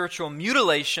establish spiritual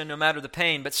mutilation no matter the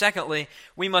pain, but secondly,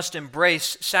 we must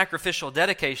embrace sacrificial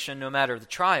dedication no matter the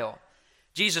trial.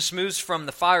 Jesus moves from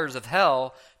the fires of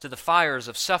hell to the fires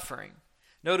of suffering.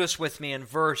 Notice with me in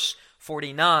verse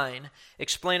 49,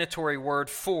 explanatory word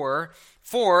for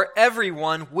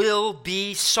everyone will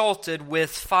be salted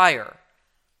with fire.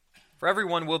 For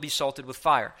everyone will be salted with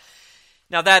fire.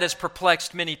 Now that has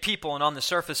perplexed many people, and on the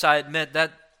surface I admit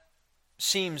that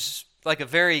seems like a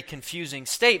very confusing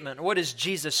statement. What is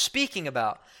Jesus speaking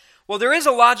about? Well, there is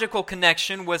a logical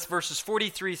connection with verses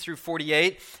 43 through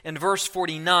 48 and verse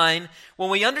 49 when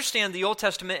we understand the Old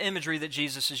Testament imagery that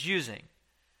Jesus is using.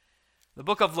 The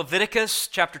book of Leviticus,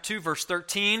 chapter 2, verse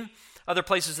 13, other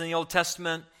places in the Old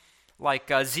Testament,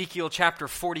 like Ezekiel chapter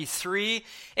 43,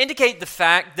 indicate the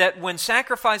fact that when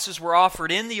sacrifices were offered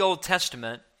in the Old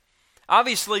Testament,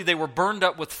 obviously they were burned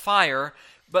up with fire,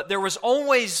 but there was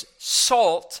always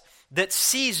salt that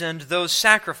seasoned those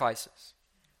sacrifices.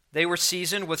 They were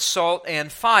seasoned with salt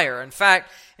and fire. In fact,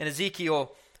 in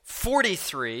Ezekiel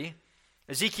 43,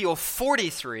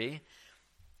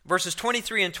 verses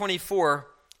 23 and 24,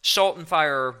 salt and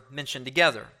fire are mentioned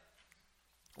together.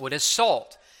 What is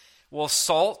salt? Well,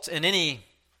 salt in any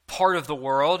part of the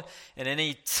world, in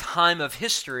any time of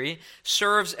history,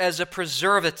 serves as a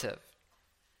preservative.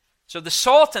 So the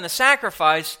salt in a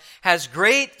sacrifice has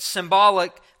great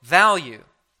symbolic value.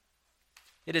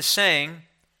 It is saying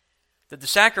that the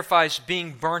sacrifice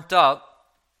being burnt up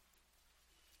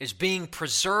is being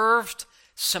preserved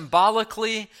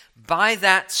symbolically by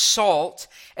that salt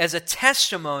as a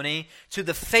testimony to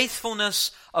the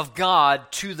faithfulness of God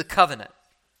to the covenant.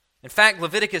 In fact,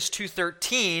 Leviticus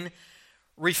 2:13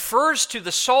 refers to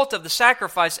the salt of the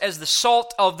sacrifice as the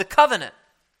salt of the covenant.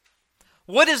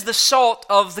 What is the salt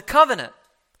of the covenant?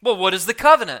 Well, what is the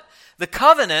covenant? The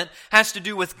covenant has to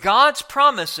do with God's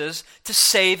promises to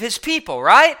save His people,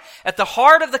 right? At the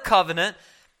heart of the covenant,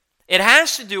 it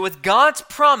has to do with God's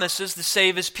promises to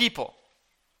save His people.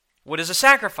 What is a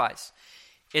sacrifice?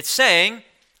 It's saying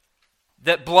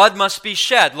that blood must be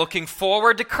shed, looking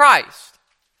forward to Christ,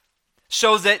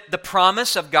 so that the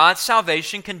promise of God's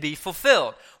salvation can be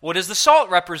fulfilled. What does the salt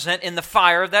represent in the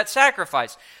fire of that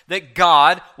sacrifice? That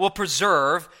God will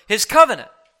preserve His covenant.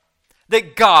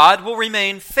 That God will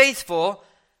remain faithful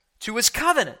to His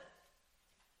covenant.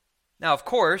 Now, of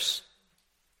course,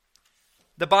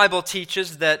 the Bible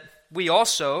teaches that we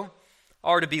also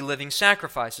are to be living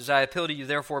sacrifices. I appeal to you,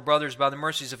 therefore, brothers, by the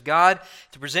mercies of God,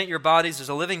 to present your bodies as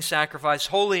a living sacrifice,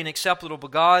 holy and acceptable to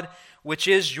God, which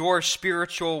is your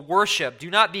spiritual worship. Do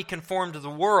not be conformed to the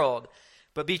world,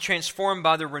 but be transformed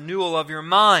by the renewal of your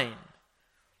mind.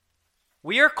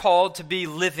 We are called to be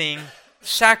living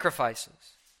sacrifices.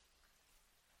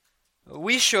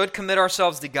 We should commit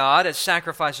ourselves to God as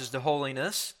sacrifices to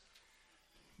holiness.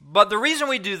 But the reason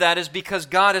we do that is because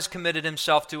God has committed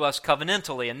Himself to us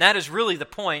covenantally. And that is really the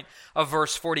point of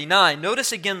verse 49.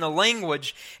 Notice again the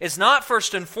language is not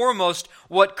first and foremost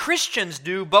what Christians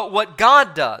do, but what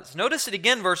God does. Notice it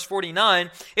again, verse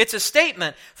 49. It's a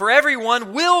statement, for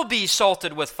everyone will be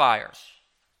salted with fire.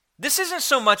 This isn't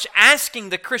so much asking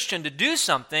the Christian to do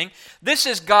something. This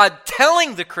is God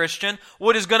telling the Christian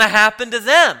what is going to happen to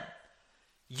them.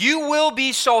 You will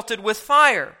be salted with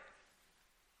fire.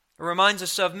 It reminds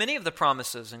us of many of the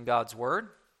promises in God's Word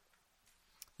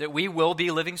that we will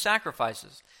be living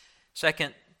sacrifices.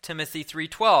 2 Timothy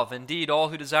 3:12, indeed, all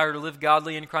who desire to live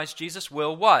godly in Christ Jesus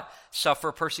will what?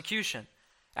 Suffer persecution.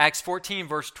 Acts 14,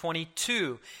 verse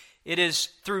 22, it is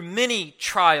through many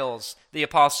trials, the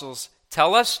apostles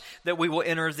tell us, that we will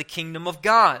enter the kingdom of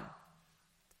God.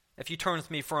 If you turn with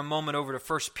me for a moment over to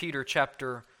 1 Peter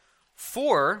chapter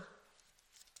 4,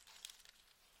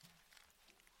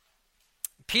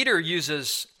 Peter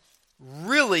uses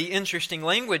really interesting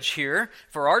language here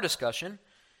for our discussion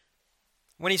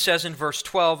when he says in verse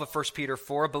 12 of 1 Peter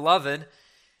 4, Beloved,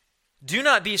 do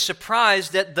not be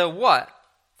surprised at the what?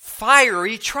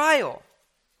 Fiery trial.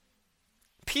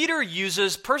 Peter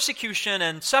uses persecution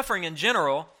and suffering in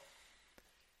general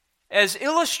as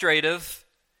illustrative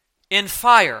in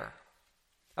fire.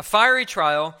 A fiery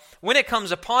trial, when it comes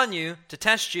upon you to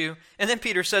test you, and then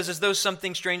Peter says as though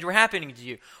something strange were happening to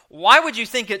you. Why would you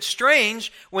think it's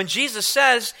strange when Jesus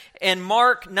says in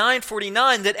Mark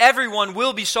 9:49 that everyone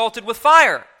will be salted with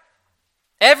fire?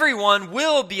 Everyone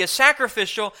will be a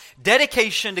sacrificial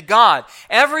dedication to God.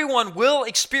 Everyone will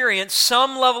experience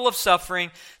some level of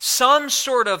suffering, some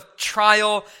sort of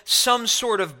trial, some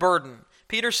sort of burden.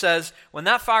 Peter says, when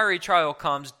that fiery trial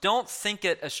comes, don't think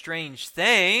it a strange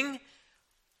thing.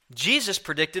 Jesus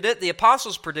predicted it. The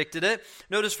apostles predicted it.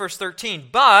 Notice verse 13.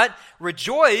 But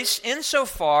rejoice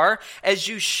insofar as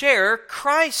you share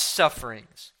Christ's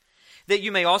sufferings, that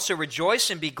you may also rejoice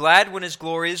and be glad when His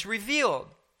glory is revealed.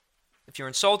 If you're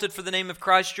insulted for the name of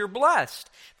Christ, you're blessed,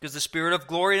 because the Spirit of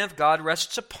glory and of God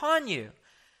rests upon you.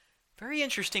 Very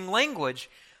interesting language.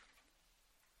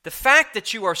 The fact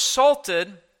that you are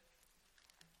salted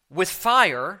with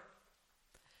fire,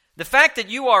 the fact that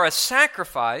you are a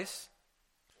sacrifice,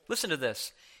 listen to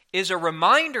this, is a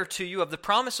reminder to you of the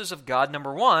promises of God,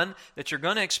 number one, that you're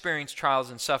going to experience trials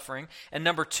and suffering, and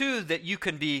number two, that you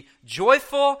can be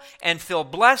joyful and feel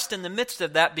blessed in the midst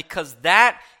of that, because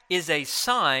that is a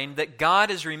sign that God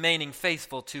is remaining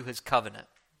faithful to His covenant.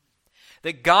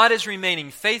 That God is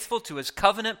remaining faithful to His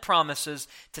covenant promises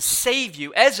to save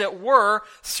you, as it were,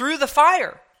 through the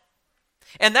fire.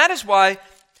 And that is why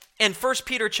in 1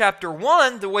 Peter chapter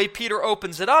 1, the way Peter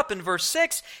opens it up in verse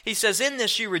 6, he says, "In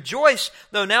this you rejoice,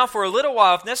 though now for a little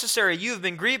while, if necessary, you have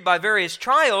been grieved by various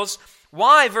trials."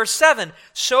 Why? Verse 7,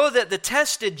 "So that the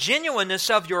tested genuineness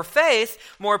of your faith,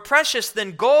 more precious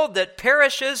than gold that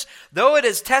perishes, though it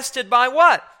is tested by"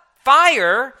 what?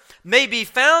 "Fire, may be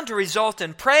found to result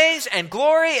in praise and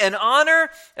glory and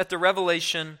honor at the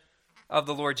revelation of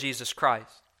the Lord Jesus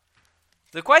Christ."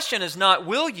 The question is not,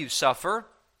 will you suffer?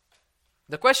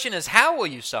 The question is, how will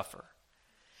you suffer?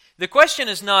 The question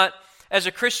is not, as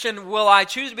a Christian, will I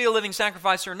choose to be a living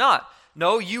sacrifice or not?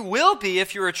 No, you will be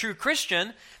if you're a true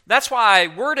Christian. That's why I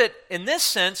word it in this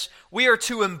sense. We are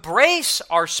to embrace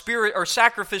our spirit or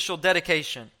sacrificial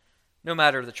dedication, no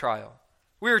matter the trial.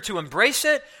 We are to embrace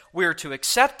it. We are to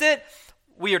accept it.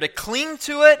 We are to cling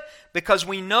to it because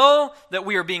we know that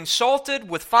we are being salted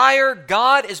with fire.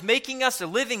 God is making us a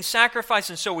living sacrifice,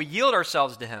 and so we yield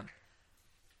ourselves to Him.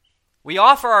 We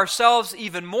offer ourselves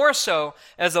even more so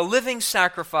as a living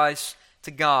sacrifice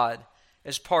to God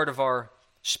as part of our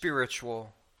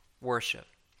spiritual worship.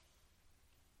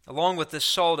 Along with this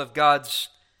salt of God's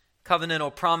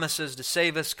covenantal promises to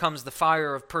save us comes the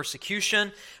fire of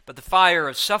persecution, but the fire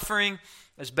of suffering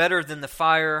is better than the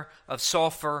fire of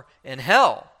sulfur in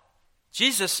hell.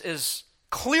 Jesus is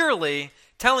clearly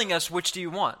telling us, which do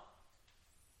you want?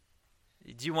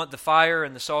 Do you want the fire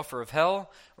and the sulfur of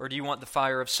hell, or do you want the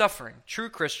fire of suffering? True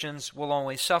Christians will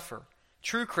always suffer.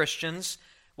 True Christians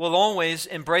will always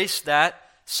embrace that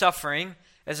suffering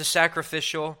as a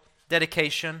sacrificial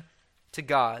dedication to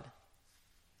God.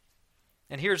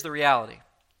 And here's the reality.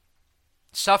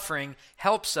 Suffering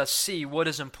helps us see what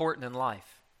is important in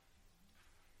life.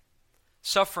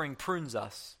 Suffering prunes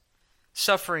us.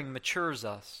 Suffering matures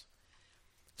us.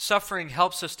 Suffering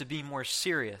helps us to be more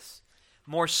serious,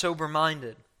 more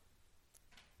sober-minded.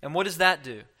 And what does that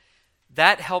do?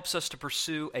 That helps us to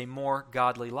pursue a more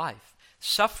godly life.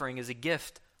 Suffering is a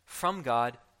gift from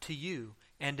God to you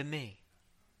and to me.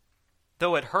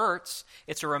 Though it hurts,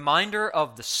 it's a reminder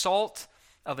of the salt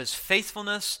of His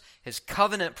faithfulness, His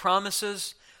covenant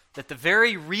promises, that the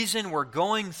very reason we're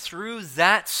going through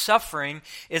that suffering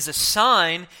is a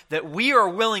sign that we are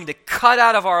willing to cut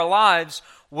out of our lives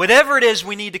whatever it is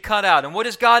we need to cut out. And what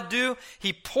does God do?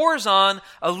 He pours on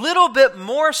a little bit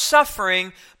more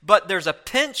suffering, but there's a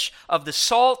pinch of the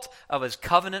salt of His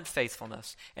covenant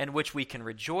faithfulness in which we can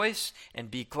rejoice and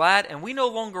be glad. And we no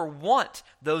longer want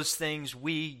those things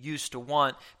we used to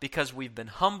want because we've been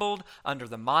humbled under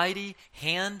the mighty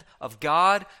hand of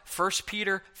God. 1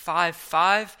 Peter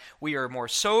 5:5, we are more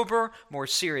sober, more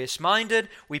serious-minded.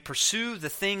 We pursue the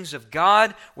things of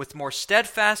God with more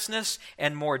steadfastness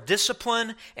and more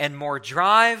discipline and more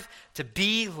drive to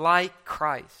be like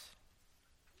Christ.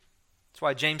 That's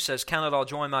why James says, "Count it all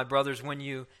joy, my brothers, when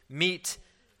you meet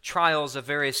trials of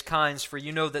various kinds, for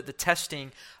you know that the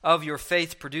testing of your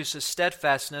faith produces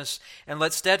steadfastness, and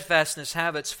let steadfastness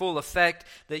have its full effect,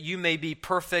 that you may be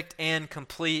perfect and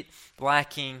complete,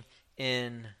 lacking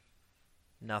in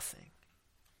nothing."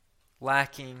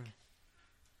 Lacking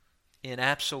in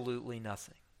absolutely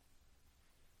nothing.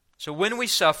 So when we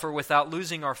suffer without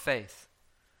losing our faith,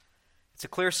 it's a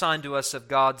clear sign to us of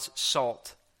God's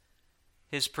salt,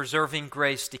 His preserving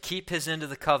grace to keep His end of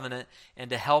the covenant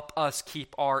and to help us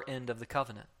keep our end of the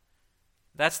covenant.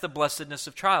 That's the blessedness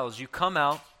of trials. You come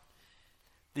out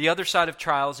the other side of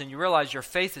trials and you realize your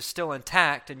faith is still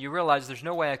intact, and you realize there's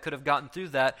no way I could have gotten through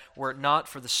that were it not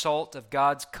for the salt of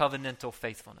God's covenantal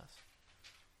faithfulness.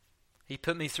 He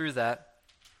put me through that,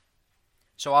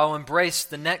 so I'll embrace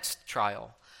the next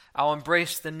trial. I'll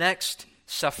embrace the next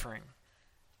suffering.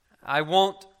 I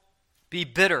won't be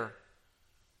bitter,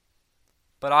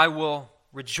 but I will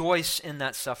rejoice in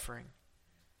that suffering.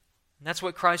 And that's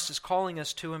what Christ is calling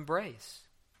us to embrace.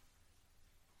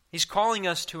 He's calling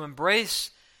us to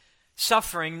embrace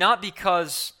suffering, not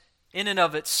because in and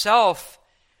of itself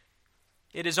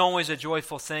it is always a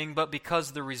joyful thing, but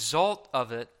because the result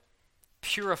of it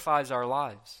purifies our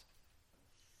lives,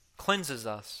 cleanses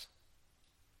us.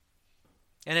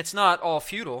 And it's not all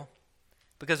futile,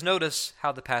 because notice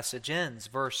how the passage ends.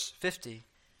 Verse 50,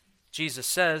 Jesus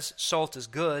says, "Salt is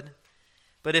good,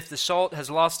 but if the salt has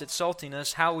lost its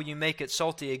saltiness, how will you make it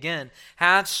salty again?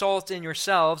 Have salt in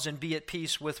yourselves and be at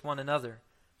peace with one another."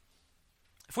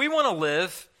 If we want to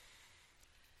live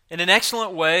in an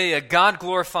excellent way, a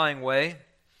God-glorifying way.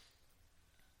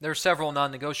 There are several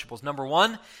non-negotiables. Number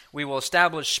one, we will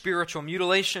establish spiritual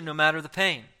mutilation no matter the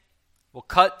pain. We'll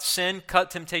cut sin, cut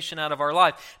temptation out of our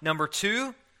life. Number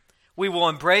two, we will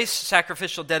embrace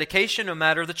sacrificial dedication no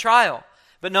matter the trial.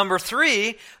 But number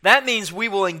three, that means we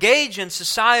will engage in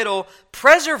societal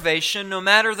preservation no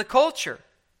matter the culture.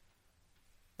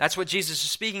 That's what Jesus is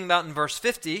speaking about in verse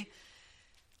 50.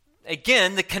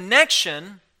 Again, the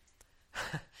connection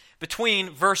between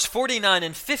verse 49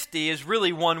 and 50 is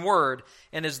really one word,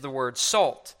 and is the word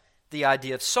salt, the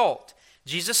idea of salt.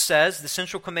 Jesus says, the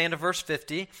central command of verse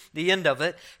 50, the end of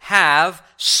it, have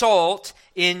salt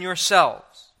in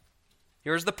yourselves.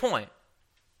 Here's the point.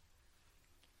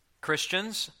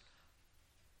 Christians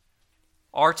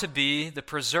are to be the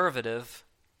preservative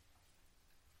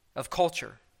of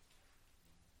culture.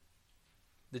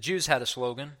 The Jews had a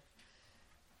slogan.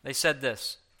 They said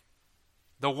this: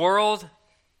 the world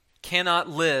cannot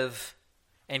live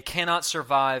and cannot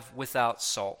survive without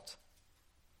salt.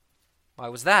 Why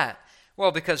was that?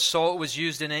 Well, because salt was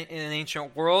used in an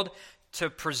ancient world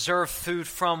to preserve food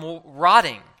from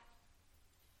rotting.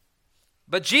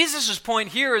 But Jesus' point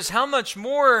here is how much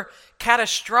more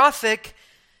catastrophic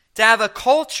to have a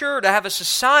culture, to have a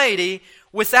society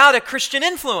without a Christian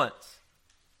influence.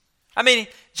 I mean,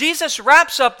 Jesus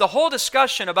wraps up the whole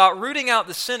discussion about rooting out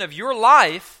the sin of your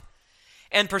life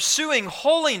and pursuing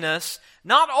holiness,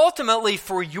 not ultimately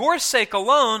for your sake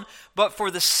alone, but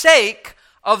for the sake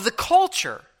of the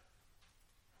culture.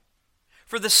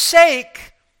 For the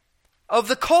sake of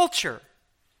the culture.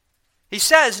 He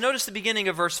says, notice the beginning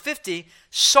of verse 50,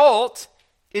 salt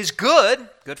is good.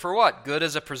 Good for what? Good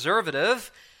as a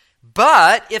preservative.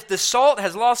 But if the salt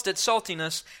has lost its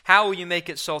saltiness, how will you make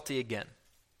it salty again?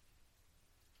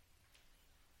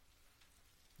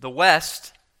 The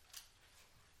West,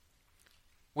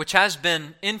 which has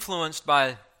been influenced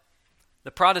by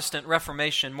the Protestant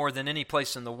Reformation more than any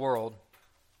place in the world,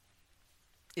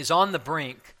 is on the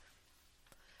brink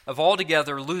of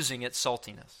altogether losing its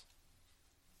saltiness.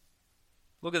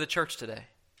 Look at the church today.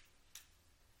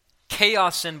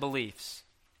 Chaos in beliefs.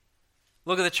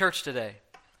 Look at the church today.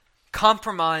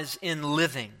 Compromise in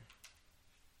living.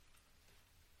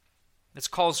 It's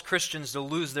caused Christians to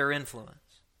lose their influence.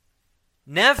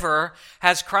 Never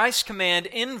has Christ's command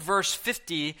in verse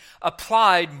 50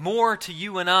 applied more to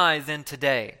you and I than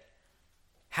today.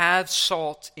 Have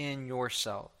salt in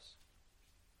yourselves.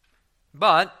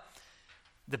 But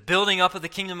the building up of the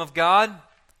kingdom of God,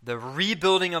 the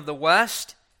rebuilding of the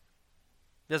West,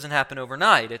 doesn't happen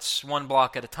overnight. It's one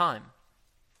block at a time.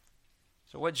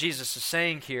 So what Jesus is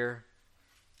saying here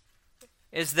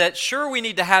is that sure, we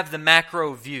need to have the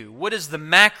macro view. What is the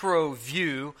macro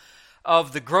view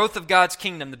of the growth of God's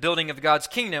kingdom, the building of God's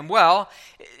kingdom? Well,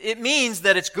 it means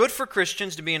that it's good for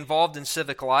Christians to be involved in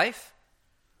civic life,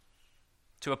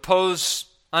 to oppose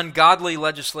ungodly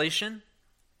legislation.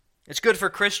 It's good for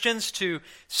Christians to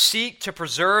seek to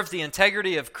preserve the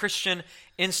integrity of Christian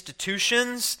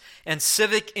institutions and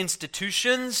civic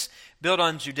institutions built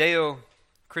on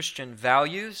Judeo-Christian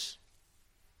values.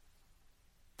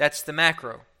 That's the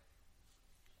macro.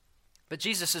 But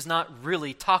Jesus is not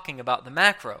really talking about the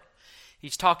macro.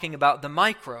 He's talking about the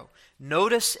micro.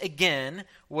 Notice again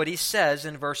what he says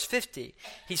in verse 50.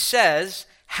 He says,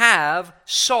 have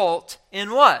salt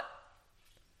in what?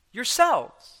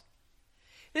 Yourselves.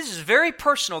 This is very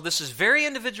personal. This is very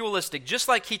individualistic. Just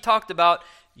like he talked about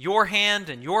your hand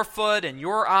and your foot and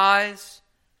your eyes.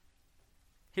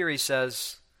 Here he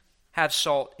says, have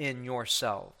salt in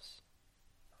yourselves.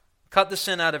 Cut the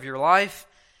sin out of your life.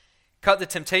 Cut the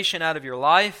temptation out of your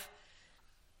life.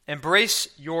 Embrace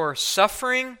your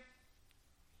suffering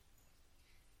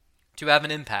to have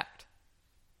an impact.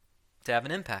 To have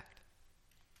an impact.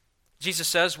 Jesus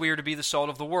says we are to be the salt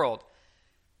of the world.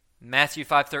 Matthew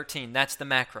 5:13, that's the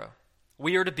macro.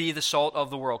 We are to be the salt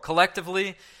of the world.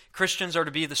 Collectively, Christians are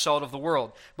to be the salt of the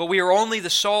world. But we are only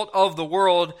the salt of the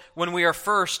world when we are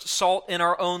first salt in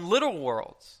our own little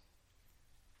worlds.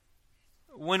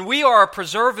 When we are a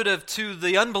preservative to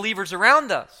the unbelievers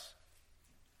around us.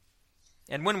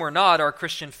 And when we're not, our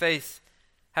Christian faith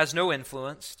has no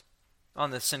influence on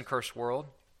the sin-cursed world.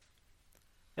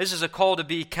 This is a call to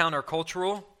be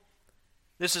countercultural.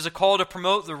 This is a call to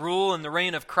promote the rule and the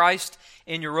reign of Christ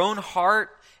in your own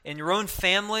heart, in your own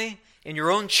family, in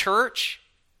your own church,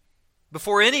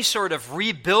 before any sort of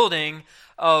rebuilding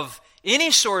of any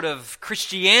sort of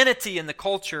Christianity in the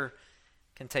culture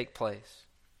can take place.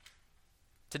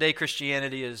 Today,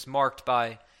 Christianity is marked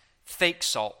by fake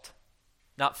salt,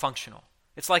 not functional.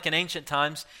 It's like in ancient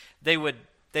times, they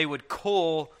would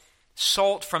coal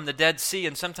salt from the Dead Sea,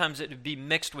 and sometimes it would be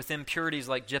mixed with impurities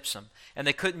like gypsum, and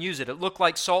they couldn't use it. It looked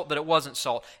like salt, but it wasn't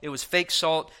salt. It was fake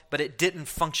salt, but it didn't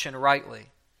function rightly.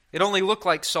 It only looked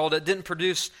like salt. It didn't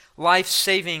produce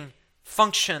life-saving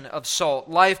function of salt,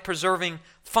 life-preserving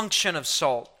function of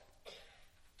salt.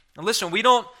 Now listen, we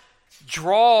don't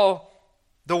draw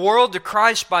the world to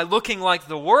Christ by looking like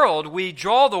the world. We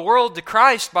draw the world to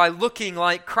Christ by looking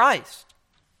like Christ.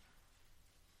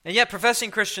 And yet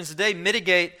professing Christians today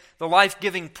mitigate the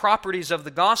life-giving properties of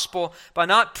the gospel by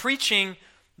not preaching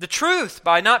the truth,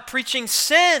 by not preaching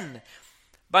sin,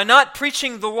 by not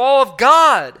preaching the law of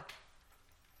God.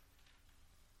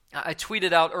 I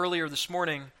tweeted out earlier this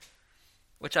morning,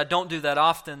 which I don't do that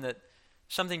often, that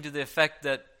something to the effect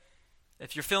that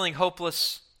if you're feeling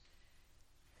hopeless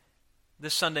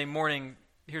this Sunday morning,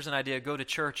 here's an idea: go to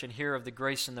church and hear of the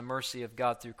grace and the mercy of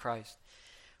God through Christ.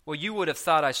 Well, you would have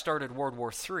thought I started World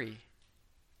War III.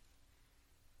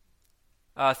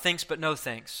 Thanks, but no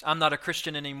thanks. I'm not a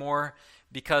Christian anymore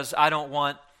because I don't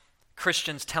want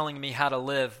Christians telling me how to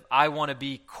live. I want to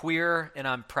be queer, and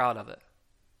I'm proud of it.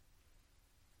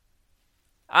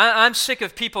 I'm sick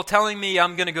of people telling me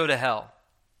I'm going to go to hell.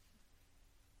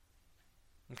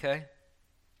 Okay?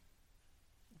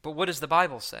 But what does the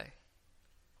Bible say?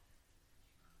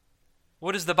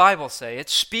 What does the Bible say? It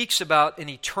speaks about an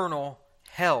eternal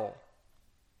hell.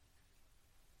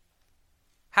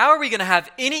 How are we going to have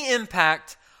any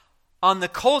impact on the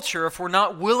culture if we're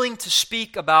not willing to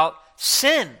speak about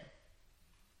sin?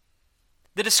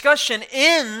 The discussion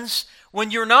ends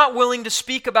when you're not willing to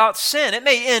speak about sin. It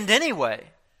may end anyway.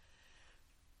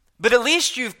 But at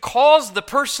least you've caused the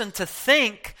person to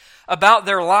think about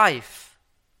their life.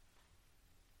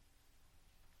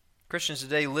 Christians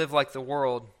today live like the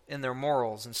world in their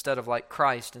morals instead of like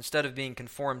Christ, instead of being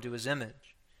conformed to His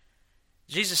image.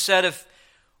 Jesus said if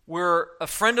we're a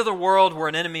friend of the world, we're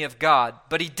an enemy of God.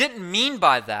 But He didn't mean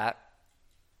by that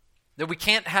we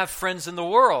can't have friends in the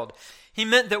world. He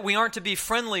meant that we aren't to be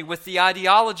friendly with the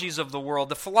ideologies of the world,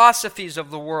 the philosophies of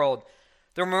the world,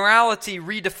 their morality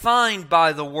redefined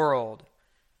by the world.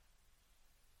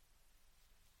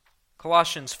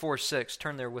 Colossians 4:6.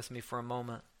 Turn there with me for a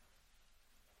moment.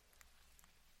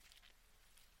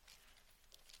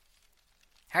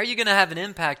 How are you going to have an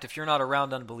impact if you're not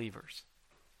around unbelievers?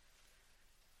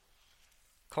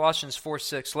 Colossians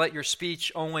 4:6. Let your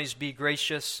speech always be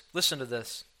gracious. Listen to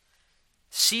this.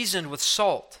 Seasoned with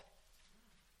salt.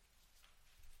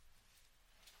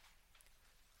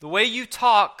 The way you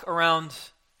talk around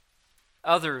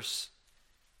others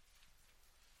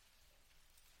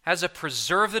has a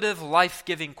preservative,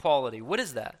 life-giving quality. What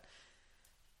is that?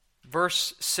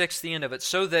 Verse 6, the end of it,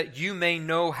 so that you may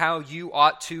know how you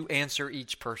ought to answer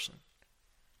each person.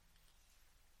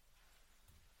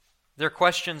 There are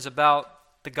questions about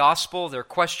the gospel. There are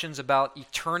questions about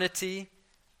eternity.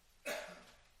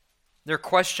 There are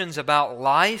questions about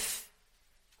life.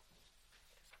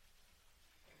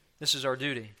 This is our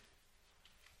duty.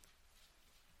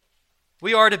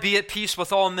 We are to be at peace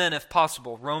with all men if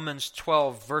possible. Romans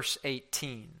 12, verse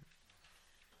 18.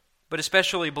 But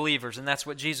especially believers, and that's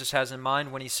what Jesus has in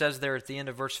mind when He says there at the end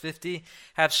of verse 50,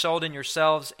 have salt in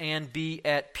yourselves and be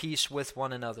at peace with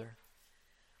one another.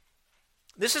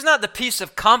 This is not the peace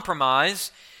of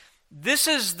compromise. This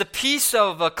is the peace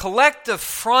of a collective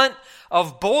front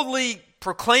of boldly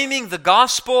proclaiming the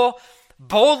gospel,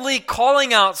 boldly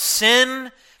calling out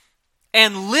sin,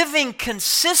 and living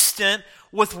consistent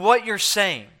with what you're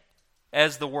saying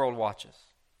as the world watches,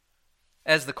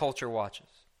 as the culture watches.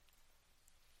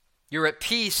 You're at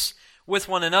peace with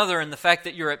one another in the fact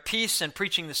that you're at peace and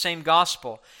preaching the same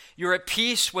gospel. You're at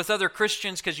peace with other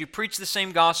Christians because you preach the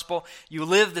same gospel. You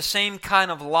live the same kind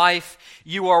of life.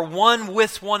 You are one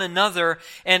with one another.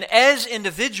 And as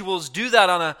individuals do that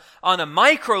on a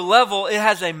micro level, it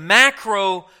has a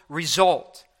macro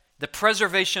result. The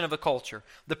preservation of a culture.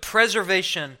 The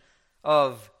preservation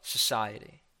of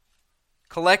society.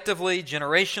 Collectively,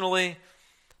 generationally.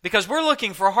 Because we're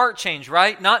looking for heart change,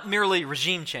 right? Not merely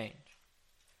regime change.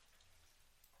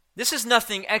 This is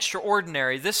nothing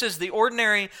extraordinary. This is the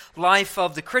ordinary life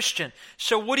of the Christian.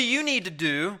 So what do you need to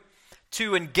do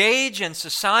to engage in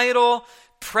societal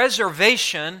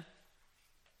preservation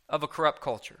of a corrupt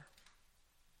culture?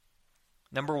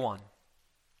 Number one,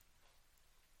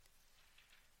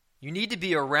 you need to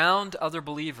be around other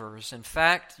believers. In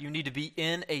fact, you need to be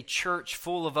in a church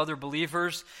full of other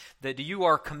believers that you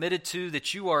are committed to,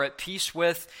 that you are at peace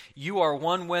with, you are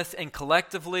one with, and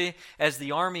collectively, as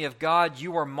the army of God,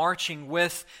 you are marching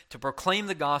with to proclaim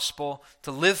the gospel,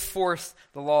 to live forth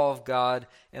the law of God.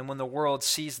 And when the world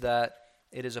sees that,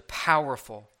 it is a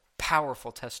powerful,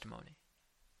 powerful testimony.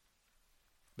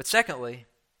 But secondly,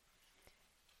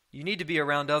 you need to be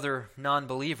around other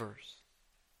non-believers.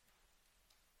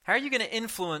 How are you going to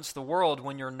influence the world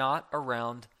when you're not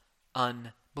around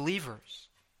unbelievers?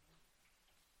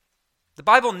 The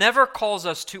Bible never calls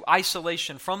us to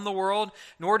isolation from the world,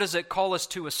 nor does it call us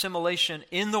to assimilation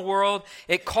in the world.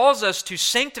 It calls us to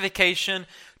sanctification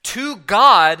to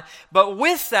God, but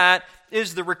with that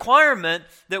is the requirement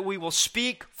that we will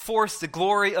speak forth the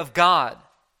glory of God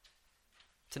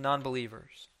to non-believers.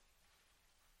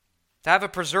 To have a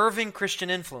preserving Christian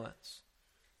influence,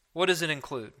 what does it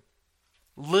include?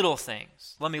 Little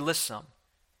things. Let me list some.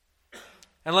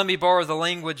 And let me borrow the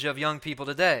language of young people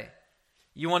today.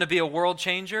 You want to be a world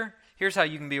changer? Here's how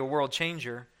you can be a world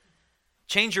changer.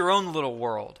 Change your own little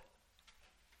world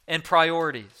and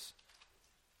priorities.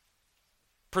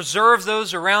 Preserve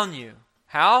those around you.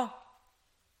 How?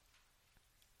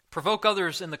 Provoke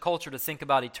others in the culture to think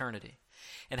about eternity.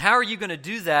 And how are you going to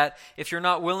do that if you're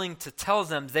not willing to tell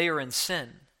them they are in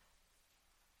sin?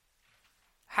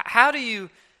 How do you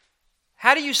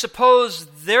suppose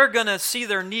they're going to see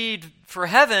their need for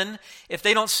heaven if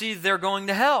they don't see they're going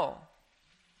to hell?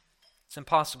 It's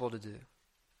impossible to do.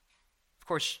 Of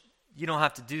course, you don't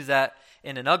have to do that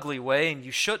in an ugly way, and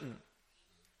you shouldn't.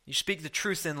 You speak the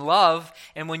truth in love,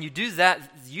 and when you do that,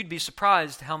 you'd be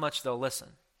surprised how much they'll listen.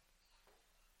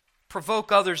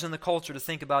 Provoke others in the culture to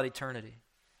think about eternity.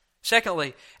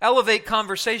 Secondly, elevate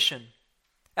conversation.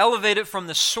 Elevate it from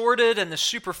the sordid and the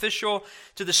superficial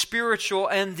to the spiritual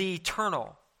and the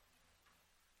eternal.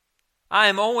 I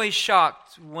am always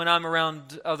shocked when I'm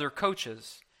around other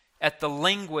coaches at the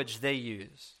language they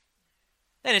use.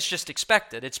 And it's just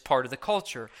expected. It's part of the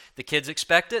culture. The kids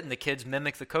expect it, and the kids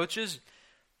mimic the coaches.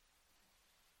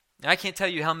 I can't tell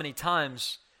you how many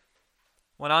times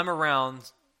when I'm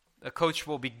around, a coach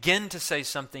will begin to say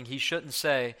something he shouldn't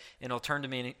say, and he'll turn to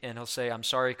me and he'll say, "I'm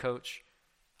sorry, coach,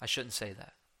 I shouldn't say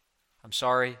that. I'm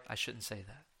sorry, I shouldn't say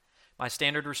that." My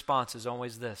standard response is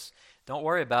always this: don't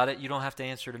worry about it. You don't have to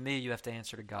answer to me. You have to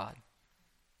answer to God.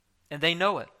 And they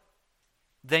know it.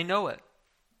 They know it.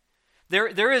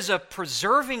 There is a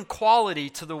preserving quality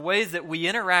to the way that we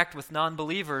interact with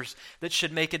non-believers that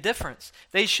should make a difference.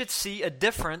 They should see a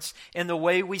difference in the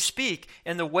way we speak,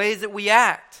 in the way that we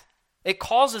act. It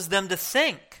causes them to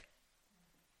think.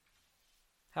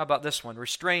 How about this one?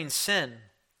 Restrain sin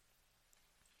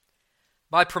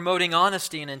by promoting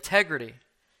honesty and integrity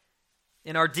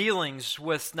in our dealings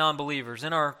with non-believers,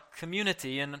 in our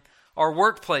community, in our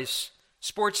workplace,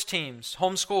 sports teams,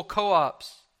 homeschool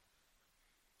co-ops.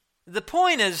 The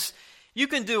point is, you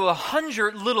can do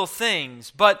 100 little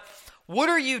things, but what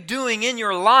are you doing in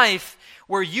your life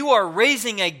where you are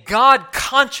raising a God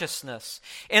consciousness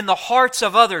in the hearts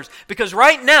of others? Because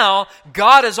right now,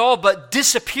 God has all but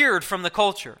disappeared from the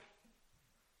culture.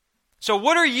 So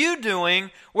what are you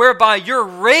doing whereby you're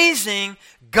raising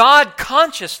God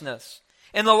consciousness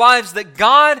in the lives that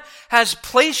God has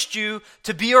placed you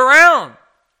to be around?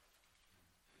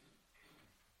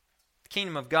 The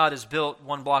kingdom of God is built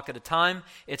one block at a time.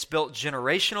 It's built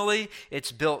generationally.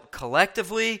 It's built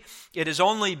collectively. It is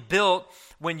only built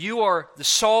when you are the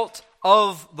salt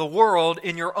of the world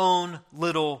in your own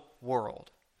little world.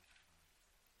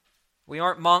 We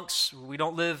aren't monks. We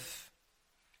don't live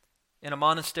in a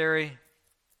monastery.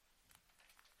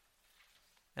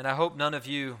 And I hope none of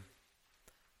you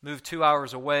move 2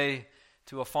 hours away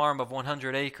to a farm of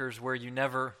 100 acres where you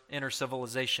never enter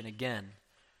civilization again.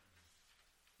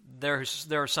 There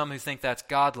are some who think that's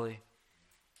godly.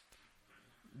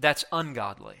 That's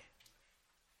ungodly.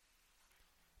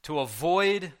 To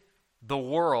avoid the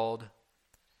world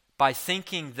by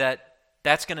thinking that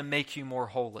that's going to make you more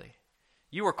holy.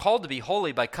 You are called to be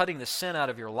holy by cutting the sin out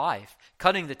of your life,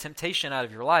 cutting the temptation out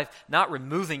of your life, not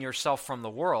removing yourself from the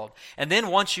world. And then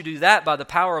once you do that by the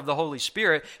power of the Holy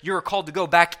Spirit, you are called to go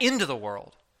back into the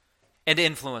world and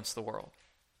influence the world,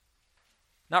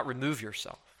 not remove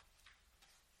yourself.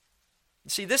 You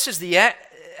see, this is the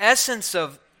essence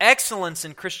of excellence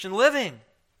in Christian living.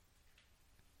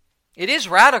 It is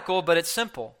radical, but it's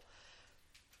simple.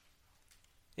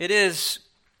 It is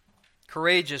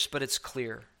courageous, but it's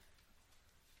clear.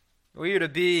 We are to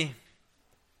be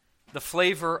the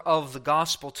flavor of the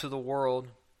gospel to the world.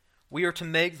 We are to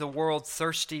make the world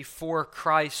thirsty for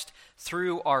Christ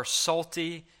through our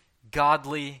salty,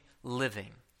 godly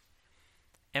living.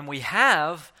 And we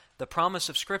have the promise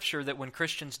of Scripture that when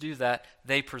Christians do that,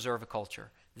 they preserve a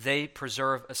culture. They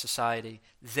preserve a society.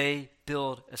 They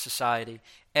build a society.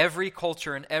 Every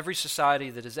culture and every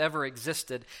society that has ever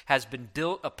existed has been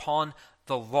built upon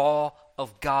the law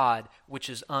of God, which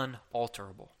is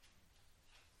unalterable.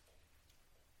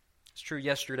 It's true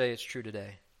yesterday, it's true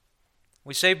today.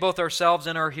 We save both ourselves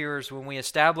and our hearers when we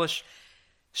establish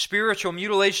spiritual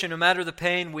mutilation no matter the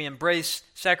pain, we embrace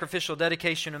sacrificial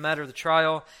dedication no matter the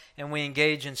trial, and we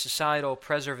engage in societal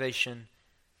preservation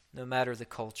no matter the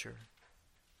culture.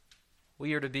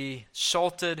 We are to be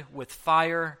salted with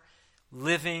fire,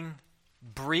 living,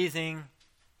 breathing,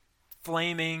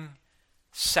 flaming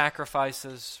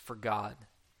sacrifices for God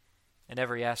in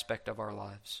every aspect of our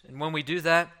lives. And when we do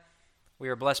that, we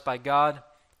are blessed by God,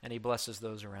 and He blesses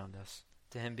those around us.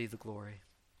 To Him be the glory.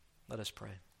 Let us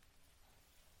pray.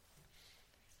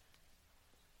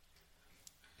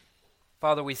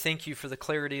 Father, we thank You for the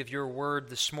clarity of Your word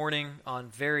this morning on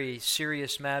very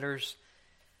serious matters.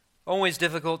 Always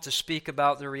difficult to speak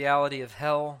about the reality of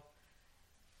hell.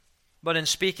 But in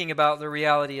speaking about the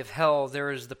reality of hell, there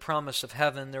is the promise of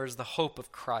heaven, there is the hope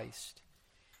of Christ.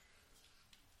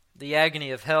 The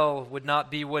agony of hell would not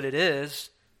be what it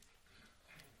is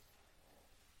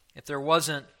if there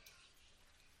wasn't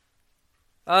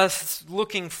us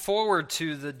looking forward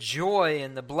to the joy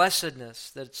and the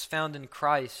blessedness that's found in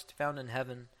Christ, found in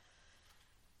heaven,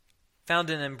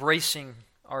 found in embracing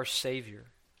our Savior.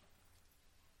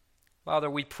 Father,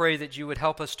 we pray that You would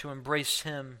help us to embrace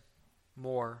Him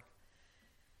more.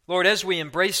 Lord, as we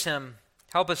embrace Him,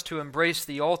 help us to embrace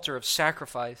the altar of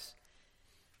sacrifice.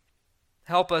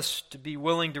 Help us to be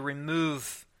willing to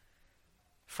remove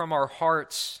from our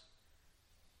hearts,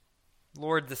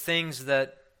 Lord, the things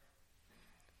that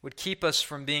would keep us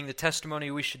from being the testimony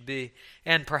we should be,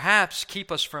 and perhaps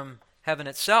keep us from heaven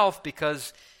itself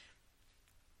because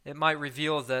it might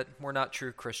reveal that we're not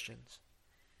true Christians.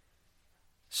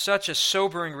 Such a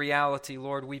sobering reality,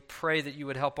 Lord. We pray that You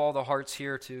would help all the hearts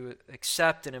here to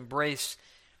accept and embrace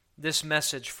this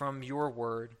message from Your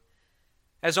word.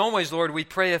 As always, Lord, we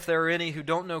pray if there are any who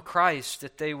don't know Christ,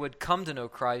 that they would come to know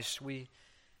Christ. We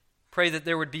pray that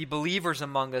there would be believers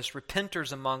among us,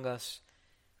 repenters among us,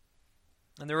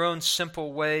 in their own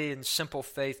simple way and simple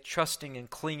faith, trusting and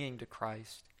clinging to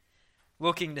Christ,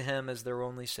 looking to Him as their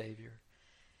only Savior.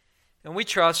 And we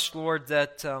trust, Lord,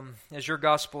 that as Your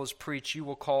gospel is preached, You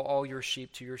will call all Your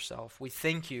sheep to Yourself. We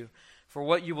thank You for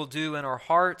what You will do in our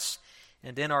hearts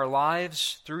and in our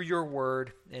lives through Your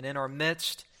word and in our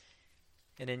midst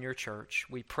and in Your church.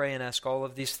 We pray and ask all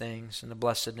of these things in the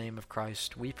blessed name of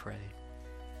Christ. We pray.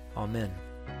 Amen.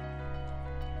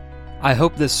 I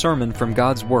hope this sermon from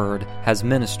God's Word has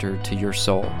ministered to your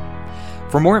soul.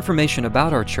 For more information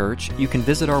about our church, you can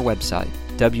visit our website,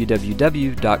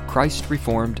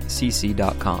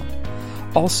 www.christreformedcc.com.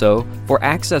 Also, for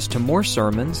access to more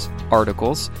sermons,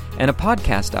 articles, and a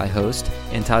podcast I host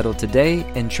entitled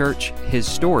Today in Church, His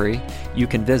Story, you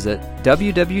can visit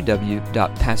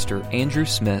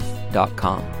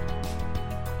www.pastorandrewsmith.com.